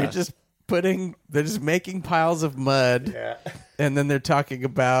 Yeah. And they're just making piles of mud. Yeah. And then they're talking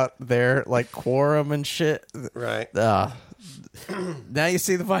about their like quorum and shit. Right. Now you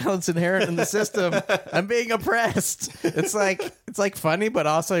see the violence inherent in the system. I'm being oppressed. It's like funny, but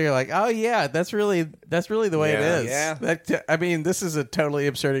also you're like, oh yeah, that's really the way it is. Yeah. I mean, this is a totally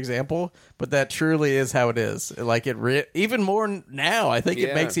absurd example, but that truly is how it is. Like even more now. I think it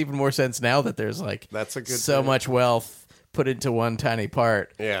Yeah. makes even more sense now that there's like That's a good so bit. much wealth put into one tiny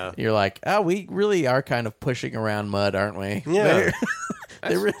part. Yeah. You're like, oh, we really are kind of pushing around mud, aren't we? Yeah.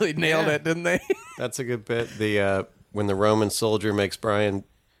 They really nailed it, didn't they? That's a good bit. The when the Roman soldier makes Brian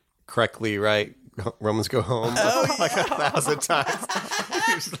correctly write Romans go home like 1,000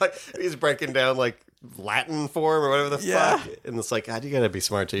 times. he's breaking down like Latin form or whatever the Yeah. fuck. And it's like, God, you gotta be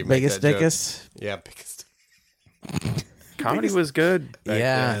smart to make Biggest that joke. dickus. Yeah, biggest. Comedy was good back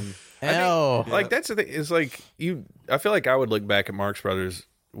Yeah. then. Oh. Like that's the thing. Is like I feel like I would look back at Marx Brothers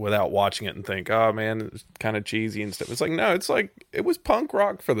without watching it and think, oh man, it's kind of cheesy and stuff. It's like no, it's like it was punk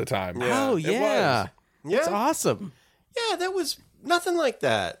rock for the time. Oh It yeah. was. Yeah. It's awesome. Yeah, that was nothing like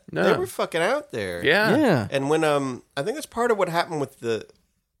that. No. They were fucking out there. Yeah. Yeah. And when I think that's part of what happened with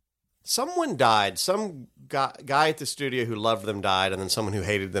someone died. Some guy at the studio who loved them died, and then someone who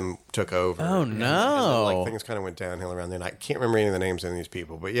hated them took over. Oh, And no. then, like things kind of went downhill around then. I can't remember any of the names of these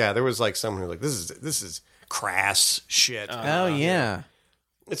people, but yeah, there was like someone who was like this is crass shit. Oh yeah.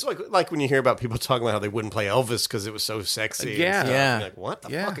 It's like when you hear about people talking about how they wouldn't play Elvis because it was so sexy. Yeah. and stuff. Yeah. You're like, what the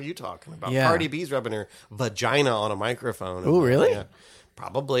Yeah. fuck are you talking about? Yeah. Cardi B's rubbing her vagina on a microphone. Ooh, really? Yeah.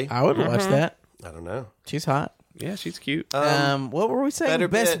 Probably. I would watch that. I don't know. She's hot. Yeah, she's cute. What were we saying? Better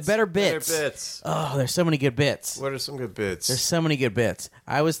bits. Better bits. Oh, there's so many good bits. What are some good bits? There's so many good bits.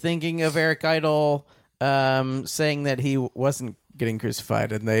 I was thinking of Eric Idle saying that he wasn't getting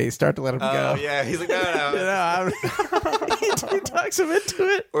crucified, and they start to let him go. Oh, yeah. He's like, no. You know, he talks him into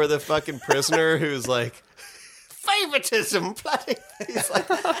it. Or the fucking prisoner who's like, favoritism. Bloody. He's like,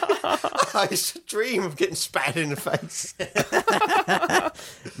 I used to dream of getting spat in the face.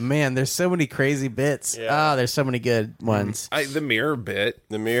 Man, there's so many crazy bits. Yeah. Oh, there's so many good ones. The mirror bit.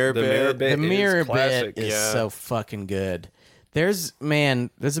 The mirror The bit. mirror bit. The mirror is classic. bit is Yeah. so fucking good. There's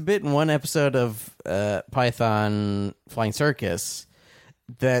a bit in one episode of Python Flying Circus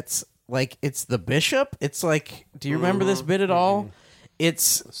that's like, it's the bishop. It's like, do you remember this bit at all?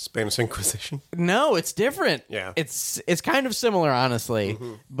 It's Spanish Inquisition. no, it's different. Yeah. It's kind of similar, honestly,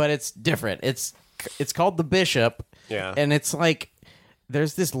 but it's different. It's called the bishop. Yeah. And it's like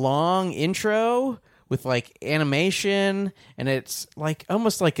there's this long intro with like animation, and it's like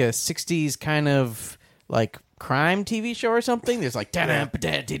almost like a 60s kind of like crime TV show or something. There's like and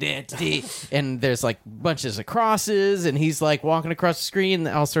there's like bunches of crosses, and he's like walking across the screen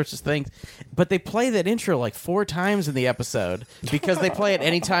and all sorts of things. But they play that intro like 4 times in the episode because they play it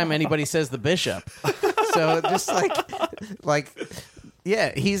anytime anybody says the bishop. So just like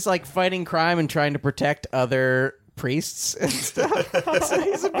yeah, he's like fighting crime and trying to protect other priests and stuff. So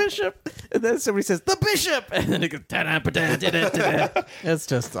he's a bishop, and then somebody says the bishop, and then it goes it's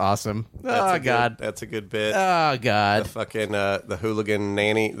just awesome. God, that's a good bit. Oh God, the fucking the hooligan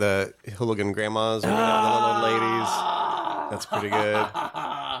nanny, the hooligan grandmas, or the little ladies. That's pretty good.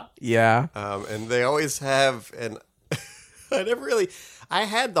 Yeah. And they always have, and I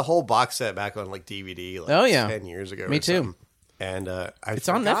had the whole box set back on like DVD like 10 years ago. Me too. Something. And it's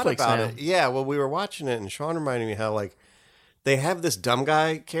on Netflix about now. it. Yeah, well, we were watching it, and Sean reminded me how like they have this dumb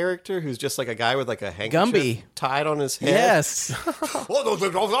guy character who's just like a guy with like a handkerchief Gumby tied on his head. Yes. I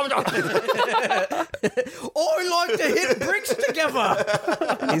like to hit bricks together.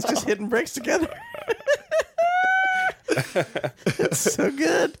 And he's just hitting bricks together. It's so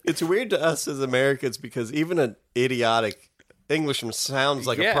good. It's weird to us as Americans because even an idiotic Englishman sounds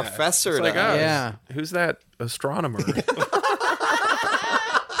like a professor. It's like, to us. Yeah. Who's that astronomer?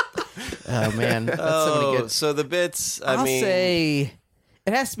 Oh man, that's so many good. So the bits, I'll say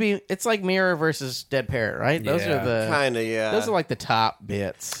it has to be. It's like Mirror versus Dead Parrot, right? Those are the kind of Those are like the top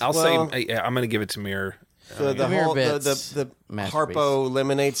bits. I'll say I'm going to give it to Mirror. The Mirror whole bits, the masterpiece. Harpo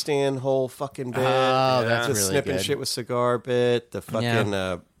lemonade stand whole fucking bit. Oh, that's the really snipping good. shit with cigar bit. The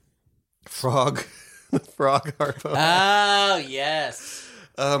fucking frog, the frog Harpo. Oh yes.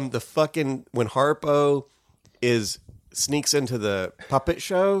 The fucking when Harpo sneaks into the puppet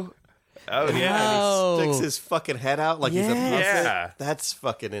show. Oh, yeah. And he sticks his fucking head out like he's a puppet. Yeah. That's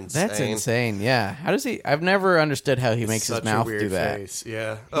fucking insane. That's insane. Yeah. How does he? I've never understood how he makes his Such mouth a weird do that. face.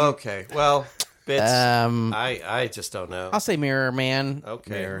 Yeah. Okay. Well, bits. I just don't know. I'll say Mirror Man.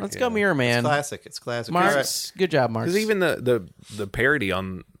 Okay. Let's go Mirror Man. It's classic. Marks, good job, Marks. Because even the parody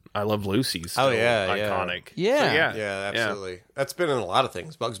on I Love Lucy's still iconic. Yeah. So, Yeah, absolutely. That's been in a lot of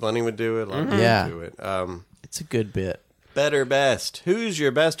things. Bugs Bunny would do it. A lot of people Yeah. would do it. It's a good bit. Better best. Who's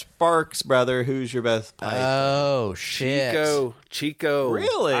your best Barks brother? Who's your best Python? Oh shit! Chico.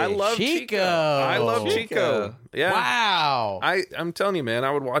 Really? I love Chico. I love Chico. Yeah. Wow. I'm telling you, man,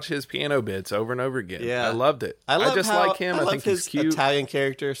 I would watch his piano bits over and over again. Yeah. I loved it. I love just how, like him. I love think his he's cute. Italian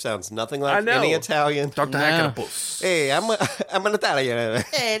character sounds nothing I like know. any Italian. Dr. Hackenapus. Hey, I'm an Italian.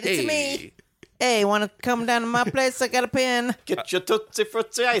 Hey, it's me. Hey, want to come down to my place? I got a pen. Get your Tootsie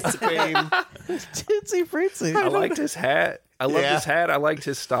Frutti ice cream. Tootsie Fruitsy. I liked his hat. I loved his hat. I liked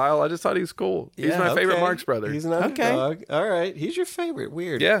his style. I just thought he was cool. He's my favorite Marx brother. He's an underdog. All right. He's your favorite.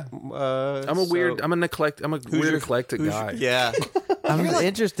 Weird. Yeah. I'm a weird eclectic guy. Yeah. I'm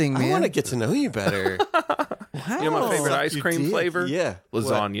interesting, man. I want to get to know you better. You know my favorite ice cream flavor? Yeah.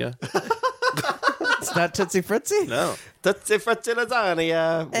 Lasagna. It's not Tootsie Fruitsy? No. Tootsie Frutti lasagna.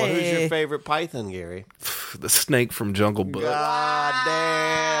 Well, who's Hey. your favorite Python, Gary? The snake from Jungle Book. God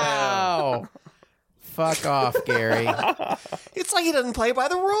damn. Oh. Fuck off, Gary. It's like he doesn't play by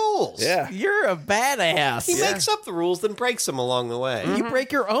the rules. Yeah. You're a badass. He makes up the rules, then breaks them along the way. You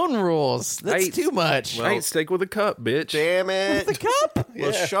break your own rules. That's Hey, too much. I ain't steak with a cup, bitch. Damn it. The cup?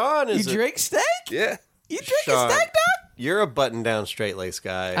 Well, Sean You is drink steak? Yeah. You drink Sean, a steak, dog? You're a button-down, straight-laced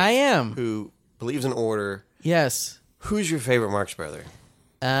guy. I am. Who believes in order. Yes. Who's your favorite Marx brother?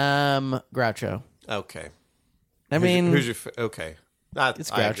 Groucho. Okay. I mean, who's your okay?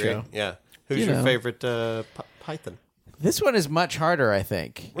 It's I agree. Groucho. Yeah. Who's You your know. favorite Python? this one is much harder, I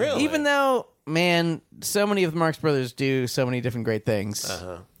think. Really? Even though, man, so many of the Marx Brothers do so many different great things.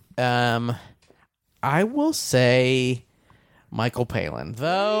 I will say Michael Palin.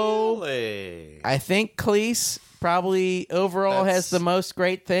 Though Really? I think Cleese probably overall That's- has the most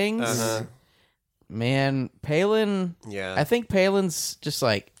great things. Man, Palin. Yeah. I think Palin's just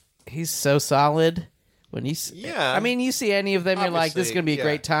like, he's so solid. When you, Yeah. I mean, you see any of them, you're like, this is Obviously, gonna be a yeah.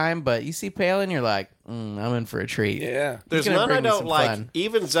 great time. But you see Palin, you're like, I'm in for a treat. Yeah. There's gonna none I bring me don't some like. fun.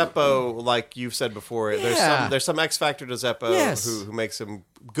 Even Zeppo, like you've said before, Yeah. there's some X factor to Zeppo Yes. who makes him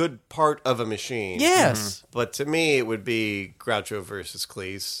good part of a machine. Yes. But to me, it would be Groucho versus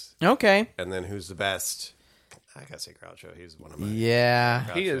Cleese, Okay. and then who's the best? I gotta say Groucho. He's one of my.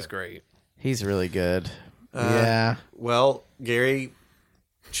 Yeah. He is great. He's really good. Yeah. Well, Gary,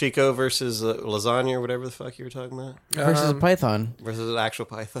 Chico versus lasagna or whatever the fuck you were talking about Versus a python. versus an actual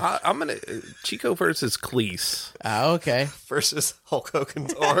python I'm gonna Chico versus Cleese. Oh, okay. versus Hulk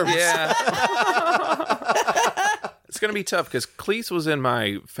Hogan's arms. Yeah. going to be tough because Cleese was in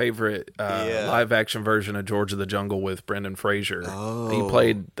my favorite live action version of George of the Jungle with Brendan Fraser. Oh. He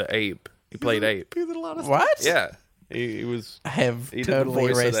played the ape. He played ape. He did a lot of What? Yeah. He was. I have He did the totally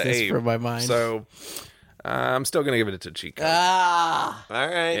voice of erased the this ape. from my mind. So I'm still going to give it to Chico. Ah. All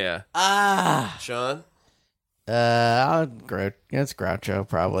right. Yeah. Ah. Sean? It's Groucho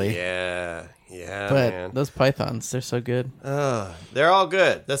probably. Yeah. Yeah, But man. those pythons, they're so good. They're all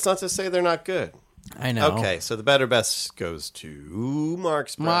good. That's not to say they're not good. I know. Okay, so the better best goes to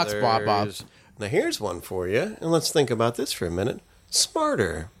Marx Marx Brothers. Bob. Now here's one for you, and let's think about this for a minute.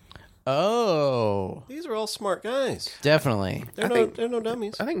 Smarter. Oh, These are all smart guys. definitely. They're no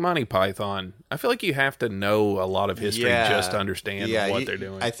dummies. I think Monty Python. I feel like you have to know a lot of history just to understand what they're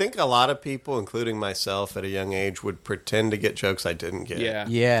doing. I think a lot of people, including myself at a young age, would pretend to get jokes I didn't get. yeah.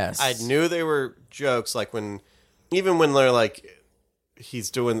 Yes. I knew they were jokes, like even when they're like, he's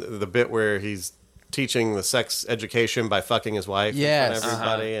doing the bit where he's teaching the sex education by fucking his wife Yes. in front of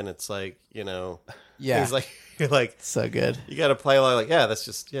everybody, and it's like, Yeah. he's like, you're like, So good. you got to play like, yeah, that's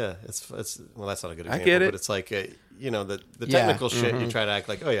just, it's well, that's not a good example, get it. but it's like, the Yeah. technical shit, you try to act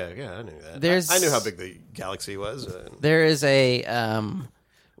like, oh yeah, I knew that. There's- I knew how big the galaxy was. There is a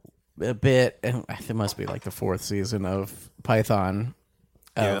bit, and it must be like the 4th season of Python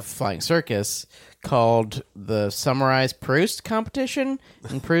of Flying Circus, called the Summarize Proust competition.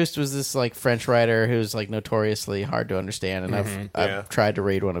 And Proust was this like French writer who's like notoriously hard to understand, and I've tried to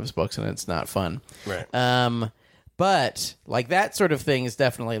read one of his books and it's not fun. Right. But like that sort of thing is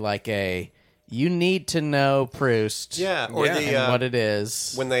definitely like you need to know Proust. Yeah, or Yeah. the And what it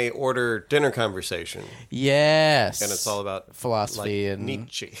is. when they order dinner conversation, Yes. and it's all about philosophy like and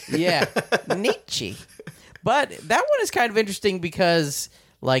Nietzsche. Yeah, Nietzsche. But that one is kind of interesting because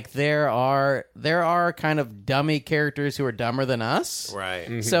like there are kind of dummy characters who are dumber than us.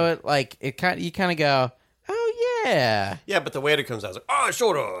 Right. So you kind of go, oh yeah. Yeah, but the waiter comes out like, oh,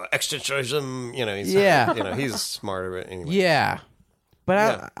 sort of existentialism. He's Yeah. he's smarter anyway. Yeah. But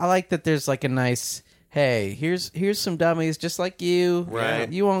Yeah. I like that there's like a nice, hey, here's some dummies just like you.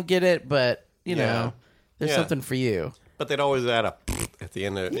 Right. You won't get it, but you know, there's Yeah. something for you. But they'd always add a at the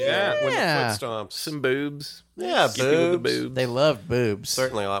end of when Yeah. the foot stomps. Some boobs. Yeah, Get you with the boobs. boobs. They love boobs.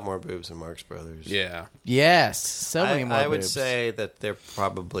 Certainly a lot more boobs than Marx Brothers. Yeah. Yes. So many more I would boobs. say that they're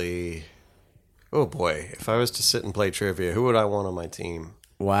probably. Oh boy, if I was to sit and play trivia, who would I want on my team?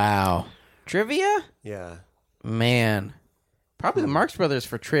 Wow. Trivia? Yeah, Man. Probably the Marx Brothers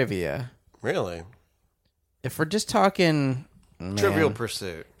for trivia. really. If we're just talking man. Trivial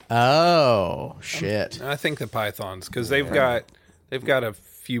Pursuit. Oh, shit. I think the Pythons because they've got a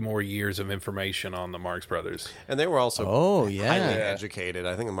few more years of information on the Marx Brothers. And they were also Oh, highly yeah. educated.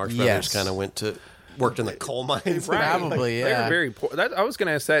 I think the Marx Brothers Yes. kind of worked in the coal mines. Probably, They're yeah. very poor. I was going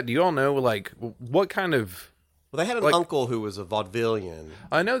to ask that. Do you all know like what kind of? Well, they had an Like- uncle who was a vaudevillian.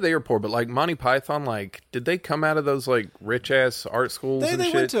 I know they were poor, but like Monty Python, like did they come out of those like rich ass art schools They and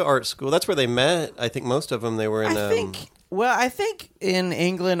shit? went to art school. That's where they met. I think most of them they were in. I think in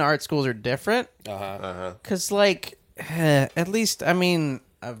England art schools are different. Because, like, at least, I mean,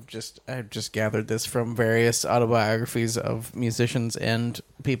 I've just gathered this from various autobiographies of musicians and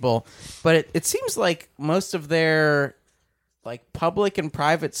people, but it seems like most of their like public and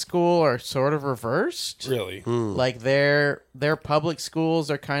private school are sort of reversed. Really? Like their public schools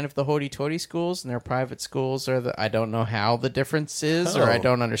are kind of the hoity-toity schools, and their private schools are the I don't know how the difference is, or I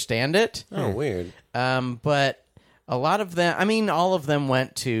don't understand it. Oh, weird. But a lot of them, I mean, all of them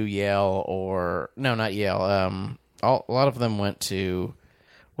went to Yale or no, not Yale. A lot of them went to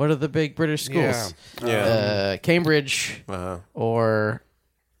what are the big British schools? Yeah. Cambridge or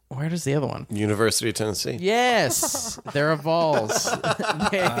where does the other one? University of Tennessee. Yes, they're a Vols.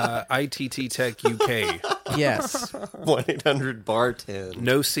 ITT Tech UK. Yes, 1-800-BAR-10.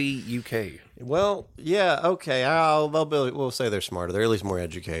 No C UK. Well, yeah, okay. We'll say they're smarter. They're at least more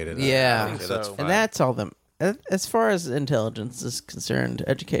educated. Yeah. Okay, that's So- fine. and that's all them. As far as intelligence is concerned,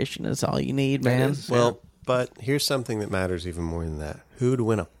 education is all you need, man. Well, but here's something that matters even more than that. Who'd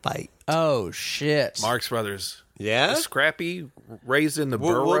win a fight? Oh shit! Marx Brothers. Yeah? Scrappy, raised in the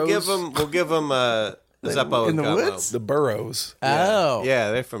We'll burrows. give them Zeppo In and the Gummo. woods? the burrows. Oh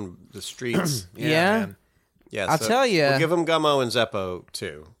Yeah, they're from the streets. yeah. man. Yeah, I'll tell ya. We'll give them Gummo and Zeppo,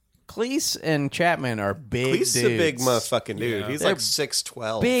 too. Cleese and Chapman are big He's dudes. a big motherfucking dude. Yeah. He's They're like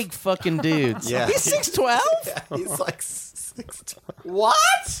 6'12". Big fucking dudes. Yeah. He's 6'12"? He's like 6'12".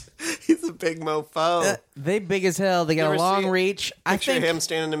 What? He's a big mofo. They big as hell. They got ever a long see- reach. I Picture think. him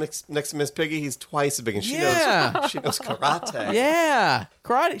standing next to Miss Piggy. He's twice as big, and she Yeah. knows karate. Yeah,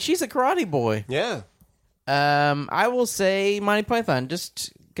 karate. She's a karate boy. Yeah. I will say Monty Python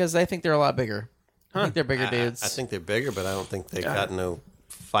just because I think they're a lot bigger. I think they're bigger dudes. I think they're bigger, but I don't think they got no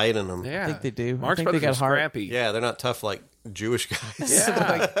fight in them. Yeah, I think they do. Marx I think they Brothers got are heart. scrappy. Yeah, they're not tough like Jewish guys.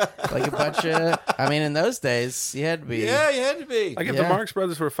 Yeah. Like a bunch of. I mean, in those days, you had to be. Yeah, you had to be. Like if Yeah. the Marx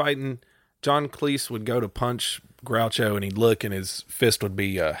Brothers were fighting, John Cleese would go to punch Groucho, and he'd look, and his fist would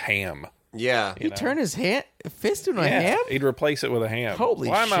be a ham. Yeah. He turned his fist into a ham. He'd replace it with a ham. Holy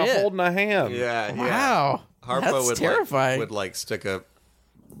Why am I shit. holding a ham? Yeah. Wow, Harpo that's would terrifying. would stick a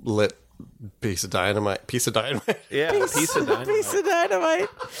lit piece of dynamite. Yeah, a piece of dynamite. Piece of dynamite.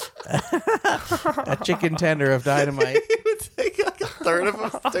 A chicken tender of dynamite. He would take like a third of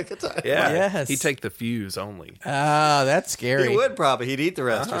a stick of dynamite. Yeah, Yes. he'd take the fuse only. Ah, that's scary. He would probably. He'd eat the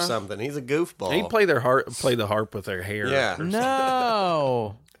rest or something. He's a goofball. He'd play the harp with their hair. Yeah.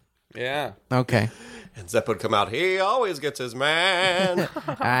 No. Yeah. Okay. And Zepp would come out. He always gets his man.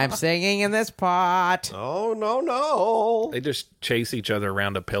 I'm singing in this pot. Oh, no. They just chase each other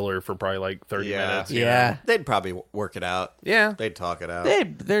around a pillar for probably like 30 Yeah. minutes. Yeah. They'd probably work it out. Yeah. They'd talk it out.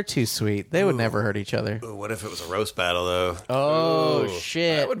 They're too sweet. They would never hurt each other. Ooh, what if it was a roast battle, though? Oh,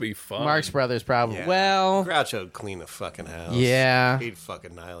 shit. That would be fun. Marx Brothers probably. Yeah. Well, Groucho would clean the fucking house. yeah. He'd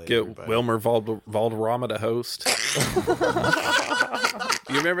fucking annihilate Get everybody. Wilmer Valderrama to host.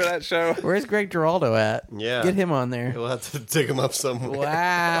 You remember that show? Where's Greg Giraldo at? Yeah. Get him on there. We'll have to dig him up somewhere. Wow.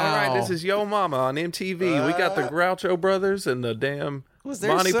 All right, this is Yo Mama on MTV. We got the Groucho Brothers and the damn Was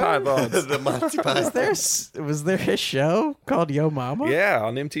there Monty some- Pythons. The Monty Python. Was there a show called Yo Mama? Yeah,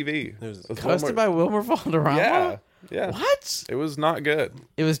 on MTV. Hosted by Wilmer Valderrama? Yeah. Yeah. What? It was not good.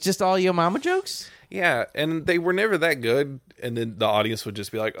 It was just all Yo Mama jokes? Yeah, and they were never that good. And then the audience would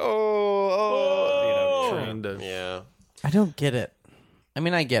just be like, oh, trying to. Yeah. I don't get it. I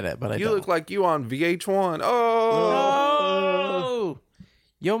mean, I get it, but I You don't. look like you on VH1. Oh. Oh!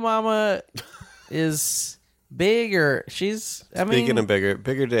 Yo Mama is big, or she's. I mean, Speaking of bigger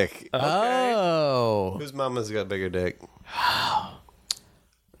dick. oh, Whose mama's got bigger dick?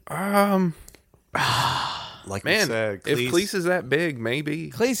 Like we Man, said, if Cleese is that big, maybe.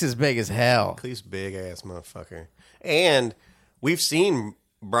 Cleese is big as hell. Cleese big ass motherfucker. And we've seen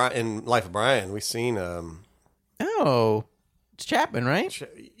in Life of Brian. We've seen Oh, it's Chapman, right?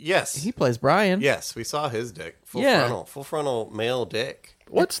 yes, He plays Brian. yes, we saw his dick. Full frontal male dick.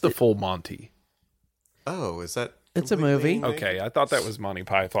 What's the full Monty? Oh, is that? It's a completely movie. naked? Okay, I thought that was Monty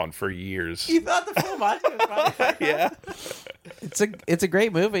Python for years. You thought the full Monty was Monty? Yeah. It's a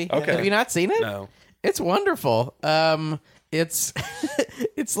great movie. Okay. Have you not seen it? No. It's wonderful. It's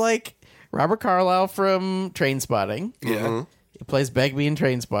it's like Robert Carlyle from Trainspotting. Yeah. He plays Begbie in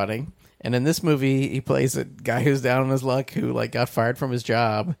Trainspotting, and in this movie, he plays a guy who's down on his luck who like got fired from his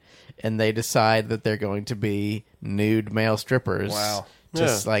job, and they decide that they're going to be nude male strippers. Wow.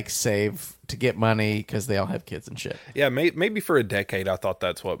 Just like save to get money because they all have kids and shit. Yeah, maybe for a decade I thought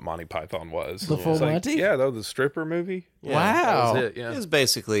that's what Monty Python was. The full It's like, Monty? Yeah, though, the stripper movie. Yeah, Wow. That was it, yeah. It's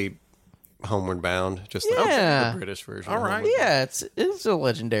basically Homeward Bound, just Yeah. like the British version. All of right. Homeward Yeah, it's a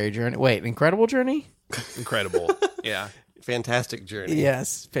legendary journey. Wait, Incredible Journey? Incredible. Yeah. Bound. Fantastic journey.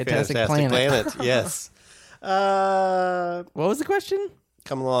 Yes, Fantastic Planet. Yes. What was the question?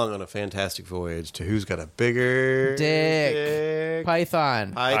 Come along on a fantastic voyage to who's got a bigger Dick.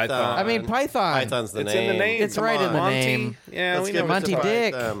 Python. Python. I mean, Python. Python's the It's name. in the name. It's Come right in on. the Monty. name. Yeah, Let's we give know it it's Monty to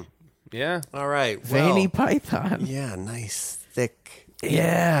Dick. Python. Yeah. All right. Fanny Well, Python. yeah, nice, thick,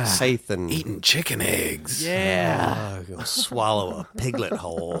 Yeah. Sathan. Eating chicken eggs. Yeah. Oh, gonna swallow a piglet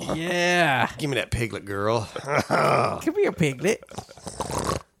whole. Yeah. Give me that piglet, girl. Come here, piglet.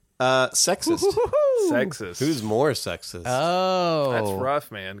 Sexist. Sexist. Who's more sexist? Oh. That's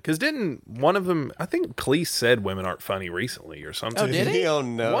rough, man. Because didn't one of them, I think Cleese said women aren't funny recently or something. Oh, did he? Oh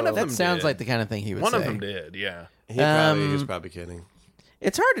no. One of That them sounds did. like the kind of thing he would One say. of them did, yeah. He was probably kidding.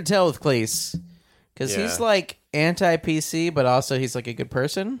 It's hard to tell with Cleese because Yeah. he's like anti-PC, but also he's like a good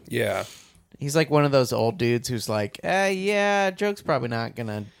person. Yeah. He's like one of those old dudes who's like, yeah, joke's probably not going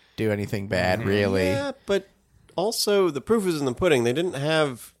to do anything bad, really. Yeah, but also the proof is in the pudding. They didn't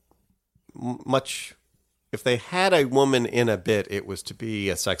have much. If they had a woman in a bit, it was to be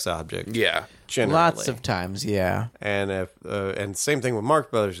a sex object. Yeah. Generally. Lots of times, yeah. And same thing with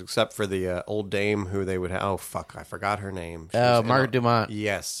Marx Brothers, except for the old dame who they would have. Oh fuck, I forgot her name. She was in Margaret on- Dumont.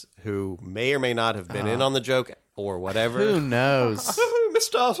 Yes, who may or may not have been in on the joke or whatever. Who knows?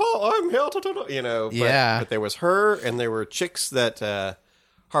 Mr. I'm here to, you know. But, Yeah. But there was her, and there were chicks that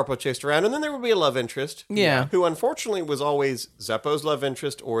Harpo chased around, and then there would be a love interest. Yeah. Who unfortunately was always Zeppo's love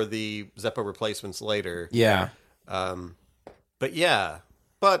interest or the Zeppo replacements later. Yeah. But yeah.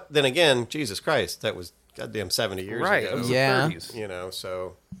 But then again, Jesus Christ, that was goddamn 70 years Right. ago. It was Yeah. the 30s. You know,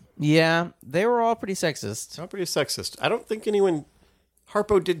 so Yeah, they were all pretty sexist. not pretty sexist. I don't think anyone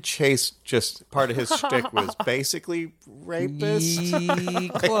Harpo did chase. Just part of his shtick was basically rapist.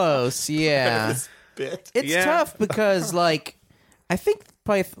 Close, yeah. This bit. It's Yeah. tough because, like, I think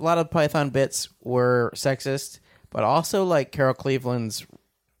a lot of Python bits were sexist, but also, like, Carol Cleveland's,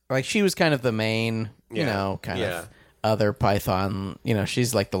 like, she was kind of the main, you know, kind of other Python, you know,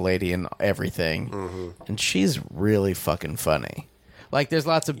 she's like the lady in everything, and she's really fucking funny. Like, there's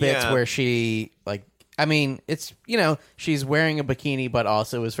lots of bits where she, like, I mean, it's, you know, she's wearing a bikini, but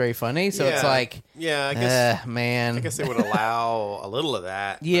also is very funny, so it's like, I guess. man. I guess they would allow a little of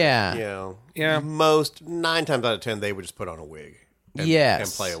that. But, Yeah. you know, Yeah. most 9 times out of 10 they would just put on a wig. And, Yes. and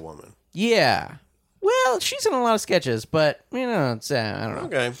play a woman. Yeah. Well, she's in a lot of sketches, but, you know, it's, I don't know.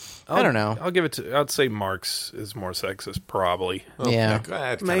 Okay. I don't know. I'll give it to. I'd say Marx is more sexist, probably. Yeah.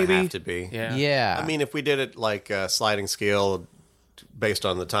 That'd Maybe. maybe have to be. Yeah. Yeah. I mean, if we did it like a sliding scale based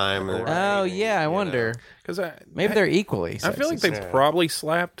on the time. Oh, yeah, I wonder. Because Maybe they're equally I feel like sexist. they probably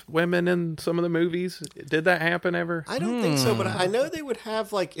slapped women in some of the movies. Did that happen ever? I don't think so, but I know they would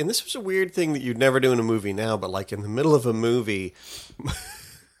have like, and this was a weird thing that you'd never do in a movie now, but like in the middle of a movie,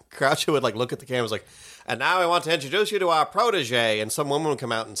 Groucho would like look at the camera, like, and now I want to introduce you to our protege, and some woman would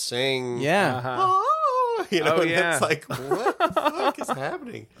come out and sing. Yeah. "Oh," you know, Oh, and yeah. it's like, what the fuck is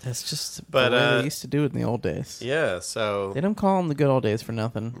happening? That's just But, the way they used to do it in the old days. Yeah, so They don't call them the good old days for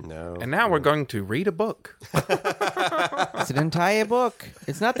nothing. no. And now we're going to read a book. It's an entire book.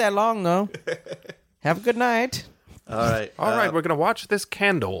 It's not that long, though. Have a good night. All right, All right, we're going to watch this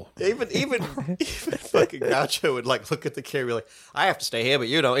candle. Even fucking Groucho would like look at the camera, like, I have to stay here, but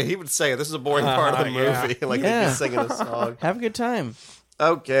you know, he would say, "This is a boring part of the yeah. movie." Like Yeah. he'd be singing a song. Have a good time.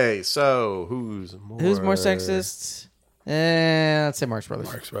 Okay, so who's more sexist? Let's say Marx Brothers.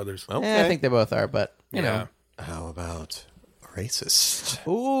 Marx Brothers. Okay. I think they both are, but, you know. How about racist?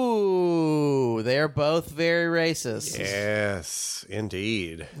 Ooh, they're both very racist. Yes,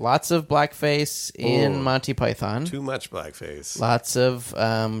 indeed. Lots of blackface in Monty Python. Too much blackface. Lots of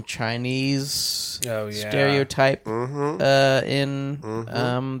Chinese Oh, yeah. stereotype Mm-hmm.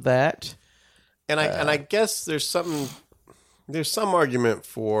 in that. And I guess there's some argument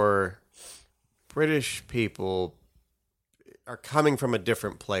for British people are coming from a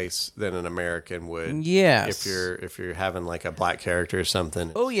different place than an American would. Yes. If you're having like a black character or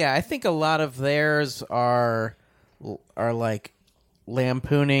something. Oh yeah, I think a lot of theirs are like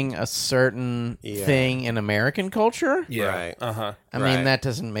lampooning a certain thing in American culture. Yeah. Right. Uh-huh. I mean, that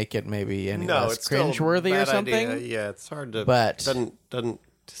doesn't make it maybe any less it's still a cringeworthy or bad something. idea. Yeah, it's hard to. But- doesn't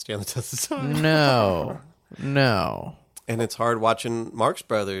stand the test of time. No. And it's hard watching Marx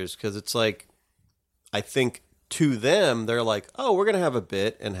Brothers because it's like, I think to them they're like, oh, we're gonna have a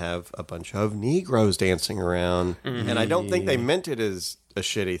bit and have a bunch of Negroes dancing around, and I don't think they meant it as a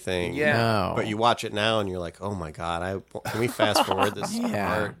shitty thing. Yeah. No. But you watch it now and you're like, oh my god, can we fast forward this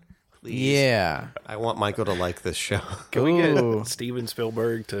part, please? Yeah. I want Michael to like this show. Can we Ooh. get Steven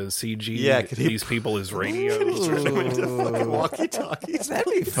Spielberg to CG Yeah, could he- these people as radios? Fucking walkie-talkies.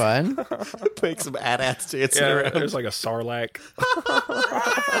 That'd be fun. Make some AT-ATs dancing Yeah, around. there's like a Sarlacc.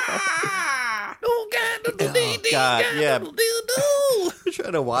 Oh, God, yeah. You're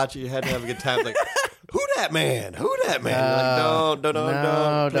trying to watch it, you had to have a good time. Like, who that man? Who that man? Like, don't,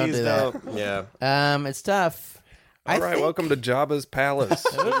 don't please do that. don't. Yeah. It's tough. All right, welcome to Jabba's palace.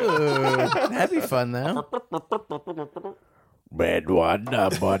 Ooh, that'd be fun though. Bad wanda.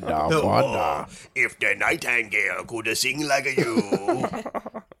 If the nightingale could sing like you.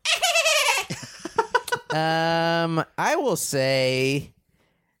 I will say,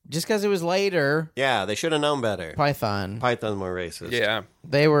 just because it was later, Yeah, they should have known better. Python, Python's more racist. Yeah.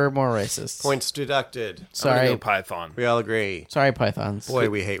 they were more racist. Points deducted. I'm gonna Sorry, go Python. We all agree. sorry, Pythons. Boy,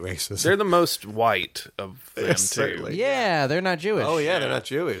 we hate racism. They're the most white of them, Yes, too. certainly. Yeah, they're not Jewish. Oh, yeah, they're not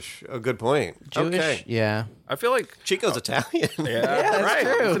Jewish. Oh, good point. Jewish. Okay. Yeah. I feel like... Chico's Italian. Yeah, that's right.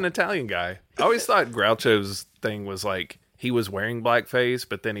 true. He's an Italian guy. I always thought Groucho's thing was like, he was wearing blackface,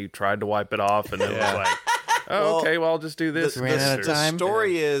 but then he tried to wipe it off, and then was like, oh, okay, well, I'll just do this. Ran out of time. The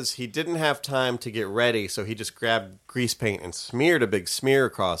story is he didn't have time to get ready, so he just grabbed grease paint and smeared a big smear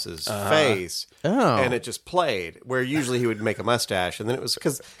across his face. Oh. And it just played, where usually he would make a mustache. And then it was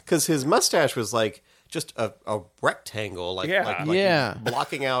because his mustache was like just a rectangle, like, Yeah. like Yeah.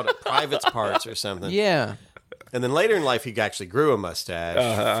 blocking out private's parts or something. Yeah. And then later in life, he actually grew a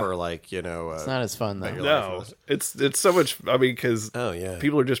mustache for like, you know. It's not as fun though. No, it's so much. I mean, because Oh, yeah.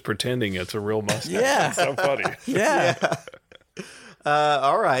 people are just pretending it's a real mustache. Yeah. It's so funny. Yeah.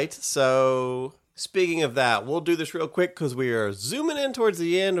 All right, so Speaking of that, we'll do this real quick because we are zooming in towards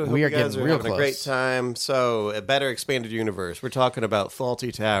the end. We hope We are you guys getting are real having a great close. time. So, a better expanded universe. We're talking about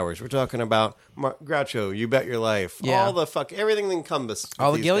Faulty Towers. We're talking about Groucho, You Bet Your Life. Yeah. All the everything that encompassed.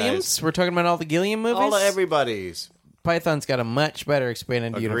 All the these Gilliams? guys. We're talking about all the Gilliam movies? All of everybody's. Python's got a much better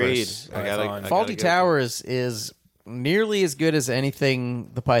expanded Agreed. universe. I gotta Faulty go. Towers is nearly as good as anything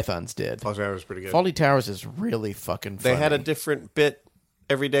the Pythons did. Faulty Towers is pretty good. Faulty Towers is really fucking funny. They had a different bit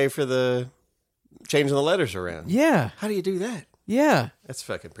every day for the changing the letters around. Yeah, How do you do that? yeah. That's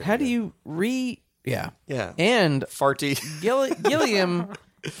fucking pretty How do good. you Yeah. Yeah. And Farty.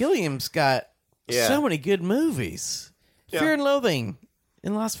 Gilliam's got Yeah. so many good movies. Yeah. Fear and Loathing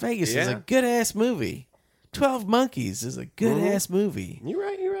in Las Vegas is a Yeah. good ass movie. 12 Monkeys is a good ass movie. You're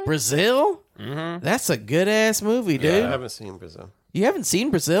right. You're right. Brazil? That's a good ass movie, dude. I haven't seen Brazil. You haven't seen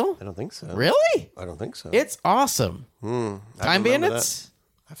Brazil? I don't think so. Really? I don't think so. It's awesome. I Time remember Bandits?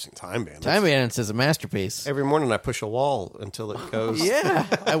 I've seen Time Bandits. Time Bandits is a masterpiece. Every morning I push a wall until it goes. Yeah,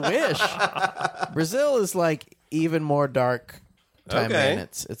 I wish. Brazil is like even more dark Time Okay.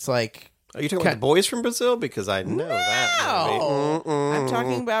 Bandits. It's like Are you talking about the boys from Brazil? Because I know that. No. movie. I'm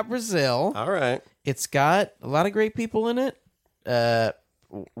talking about Brazil. All right. It's got a lot of great people in it.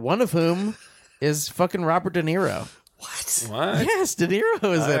 One of whom is fucking Robert De Niro. What? Yes, De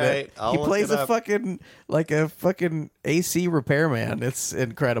Niro is in right, it. I'll He look plays it a up. fucking AC repairman. It's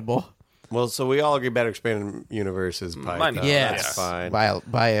incredible. Well, so we all agree better expanded universe is Python. not. Yes, That's fine.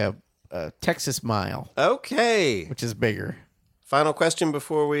 by a Texas mile, Okay. which is bigger. Final question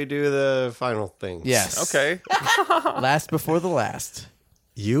before we do the final thing. Yes. Okay. Last before the last.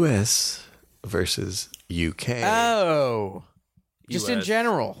 U.S. versus U.K. Oh. Just in US.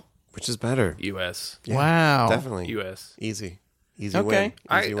 general. Which is better? U.S. Yeah, Wow. Definitely. U.S. Easy. Easy Okay.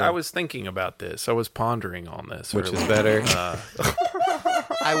 win. Easy win. I was thinking about this. I was pondering on this. Which is earlier. better?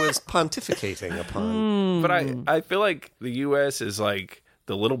 I was pontificating upon. But I feel like the U.S. is like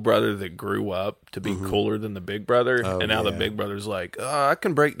the little brother that grew up to be cooler than the big brother, and now the yeah. big brother's like, oh, I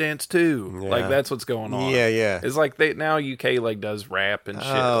can break dance too. Yeah. Like that's what's going on. Yeah, yeah. It's like now UK like does rap and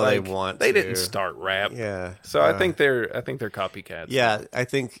shit. Oh, they like, want They to. didn't start rap. Yeah. So I think they're copycats. Yeah, I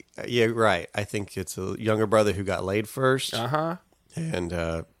think. Yeah, right. I think it's a younger brother who got laid first, Uh huh.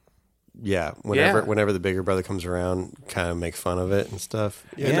 and yeah, Yeah. whenever the bigger brother comes around, kind of make fun of it and stuff.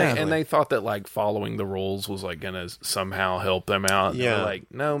 And they thought that like following the rules was like gonna somehow help them out. And Yeah. they're like,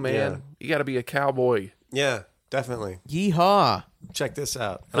 no man, Yeah. you got to be a cowboy. yeah, definitely. Yeehaw. Check this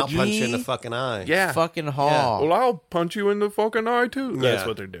out. And I'll punch you in the fucking eye. Yeah. Fucking haw. Well, I'll punch you in the fucking eye too. That's Yeah.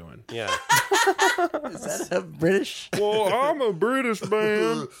 what they're doing. Yeah. Is that a British? Well, I'm a British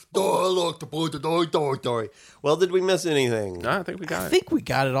man. Well, did we miss anything? No, I think we got I it. think we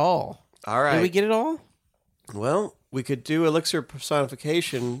got it all. All right. Did we get it all? Well, we could do elixir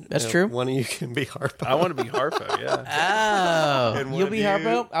personification. That's true. One of you can be Harpo. I want to be Harpo. Yeah. Oh. And You'll one be of you-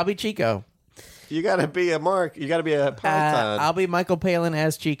 Harpo? I'll be Chico. You got to be a Mark. You got to be a Python. I'll be Michael Palin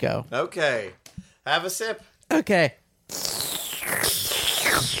as Chico. Okay. Have a sip. Okay.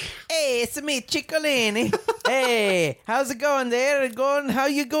 Hey, it's me, Ciccolini. Hey, how's it going there? How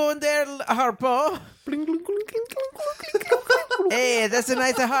you going there, Harpo? Hey, that's a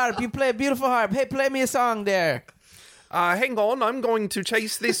nice harp. You play a beautiful harp. Hey, play me a song there. Hang on, I'm going to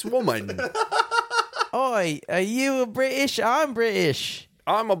chase this woman. Oi, are you British? I'm British.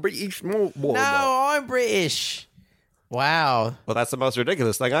 I'm a British boy. No, I'm British. Wow. Well, that's the most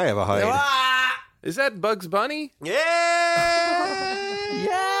ridiculous thing I ever heard. Ah! Is that Bugs Bunny? Yeah.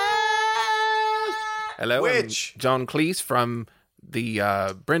 Yes! Hello, I'm Which? John Cleese from the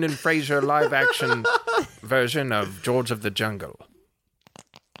Brendan Fraser live action version of George of the Jungle.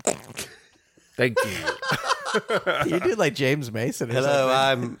 Thank you. You did like James Mason. Or Hello,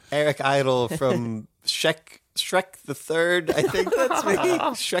 something. I'm Eric Idle from Shrek the Third. I think that's me.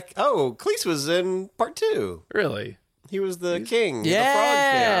 Shrek. Oh, Cleese was in part 2. Really? He was the king. The frog king.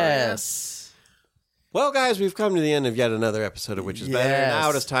 Yes. Well, guys, we've come to the end of yet another episode of Which is Better. Yes. Now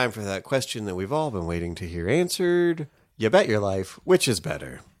it is time for that question that we've all been waiting to hear answered. You bet your life, which is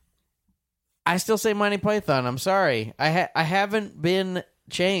better? I still say Monty Python. I'm sorry. I haven't been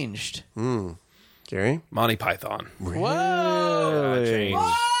changed. Gary? Monty Python. Whoa!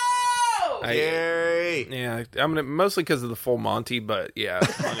 Changed. Gary! Yeah, I'm gonna mostly because of the full Monty, but yeah.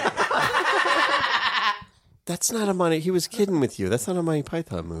 Monty. That's not a Monty. He was kidding with you. That's not a Monty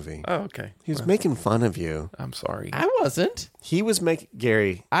Python movie. Oh, okay. He was making fun of you. I'm sorry. I wasn't. He was making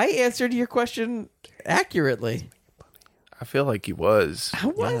Gary. I answered your question accurately. I feel like he was. I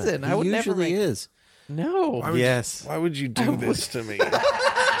wasn't. I He would never usually make. is. No. Yes. Why would you do this to me?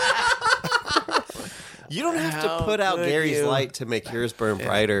 You don't have to put out Gary's light to make yours burn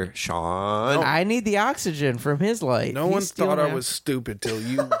brighter, Sean. I need the oxygen from his light. No one thought I was stupid till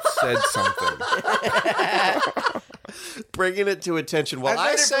you said something. Bringing it to attention. Well,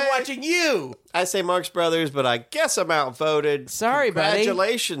 I'm better for watching you. I say Marx Brothers, but I guess I'm outvoted. Sorry, buddy.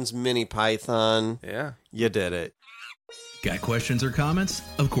 Congratulations, Mini Python. Yeah. You did it. Got questions or comments?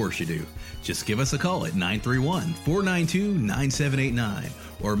 Of course you do. Just give us a call at 931-492-9789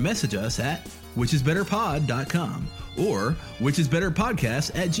 or message us at whichisbetterpod.com or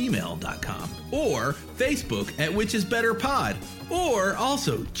whichisbetterpodcast@gmail.com or Facebook at whichisbetterpod or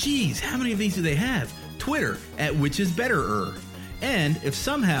also, geez, how many of these do they have? Twitter at whichisbetterer. And if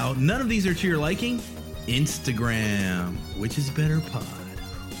somehow none of these are to your liking, Instagram, whichisbetterpod.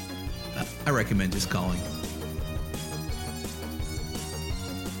 I recommend just calling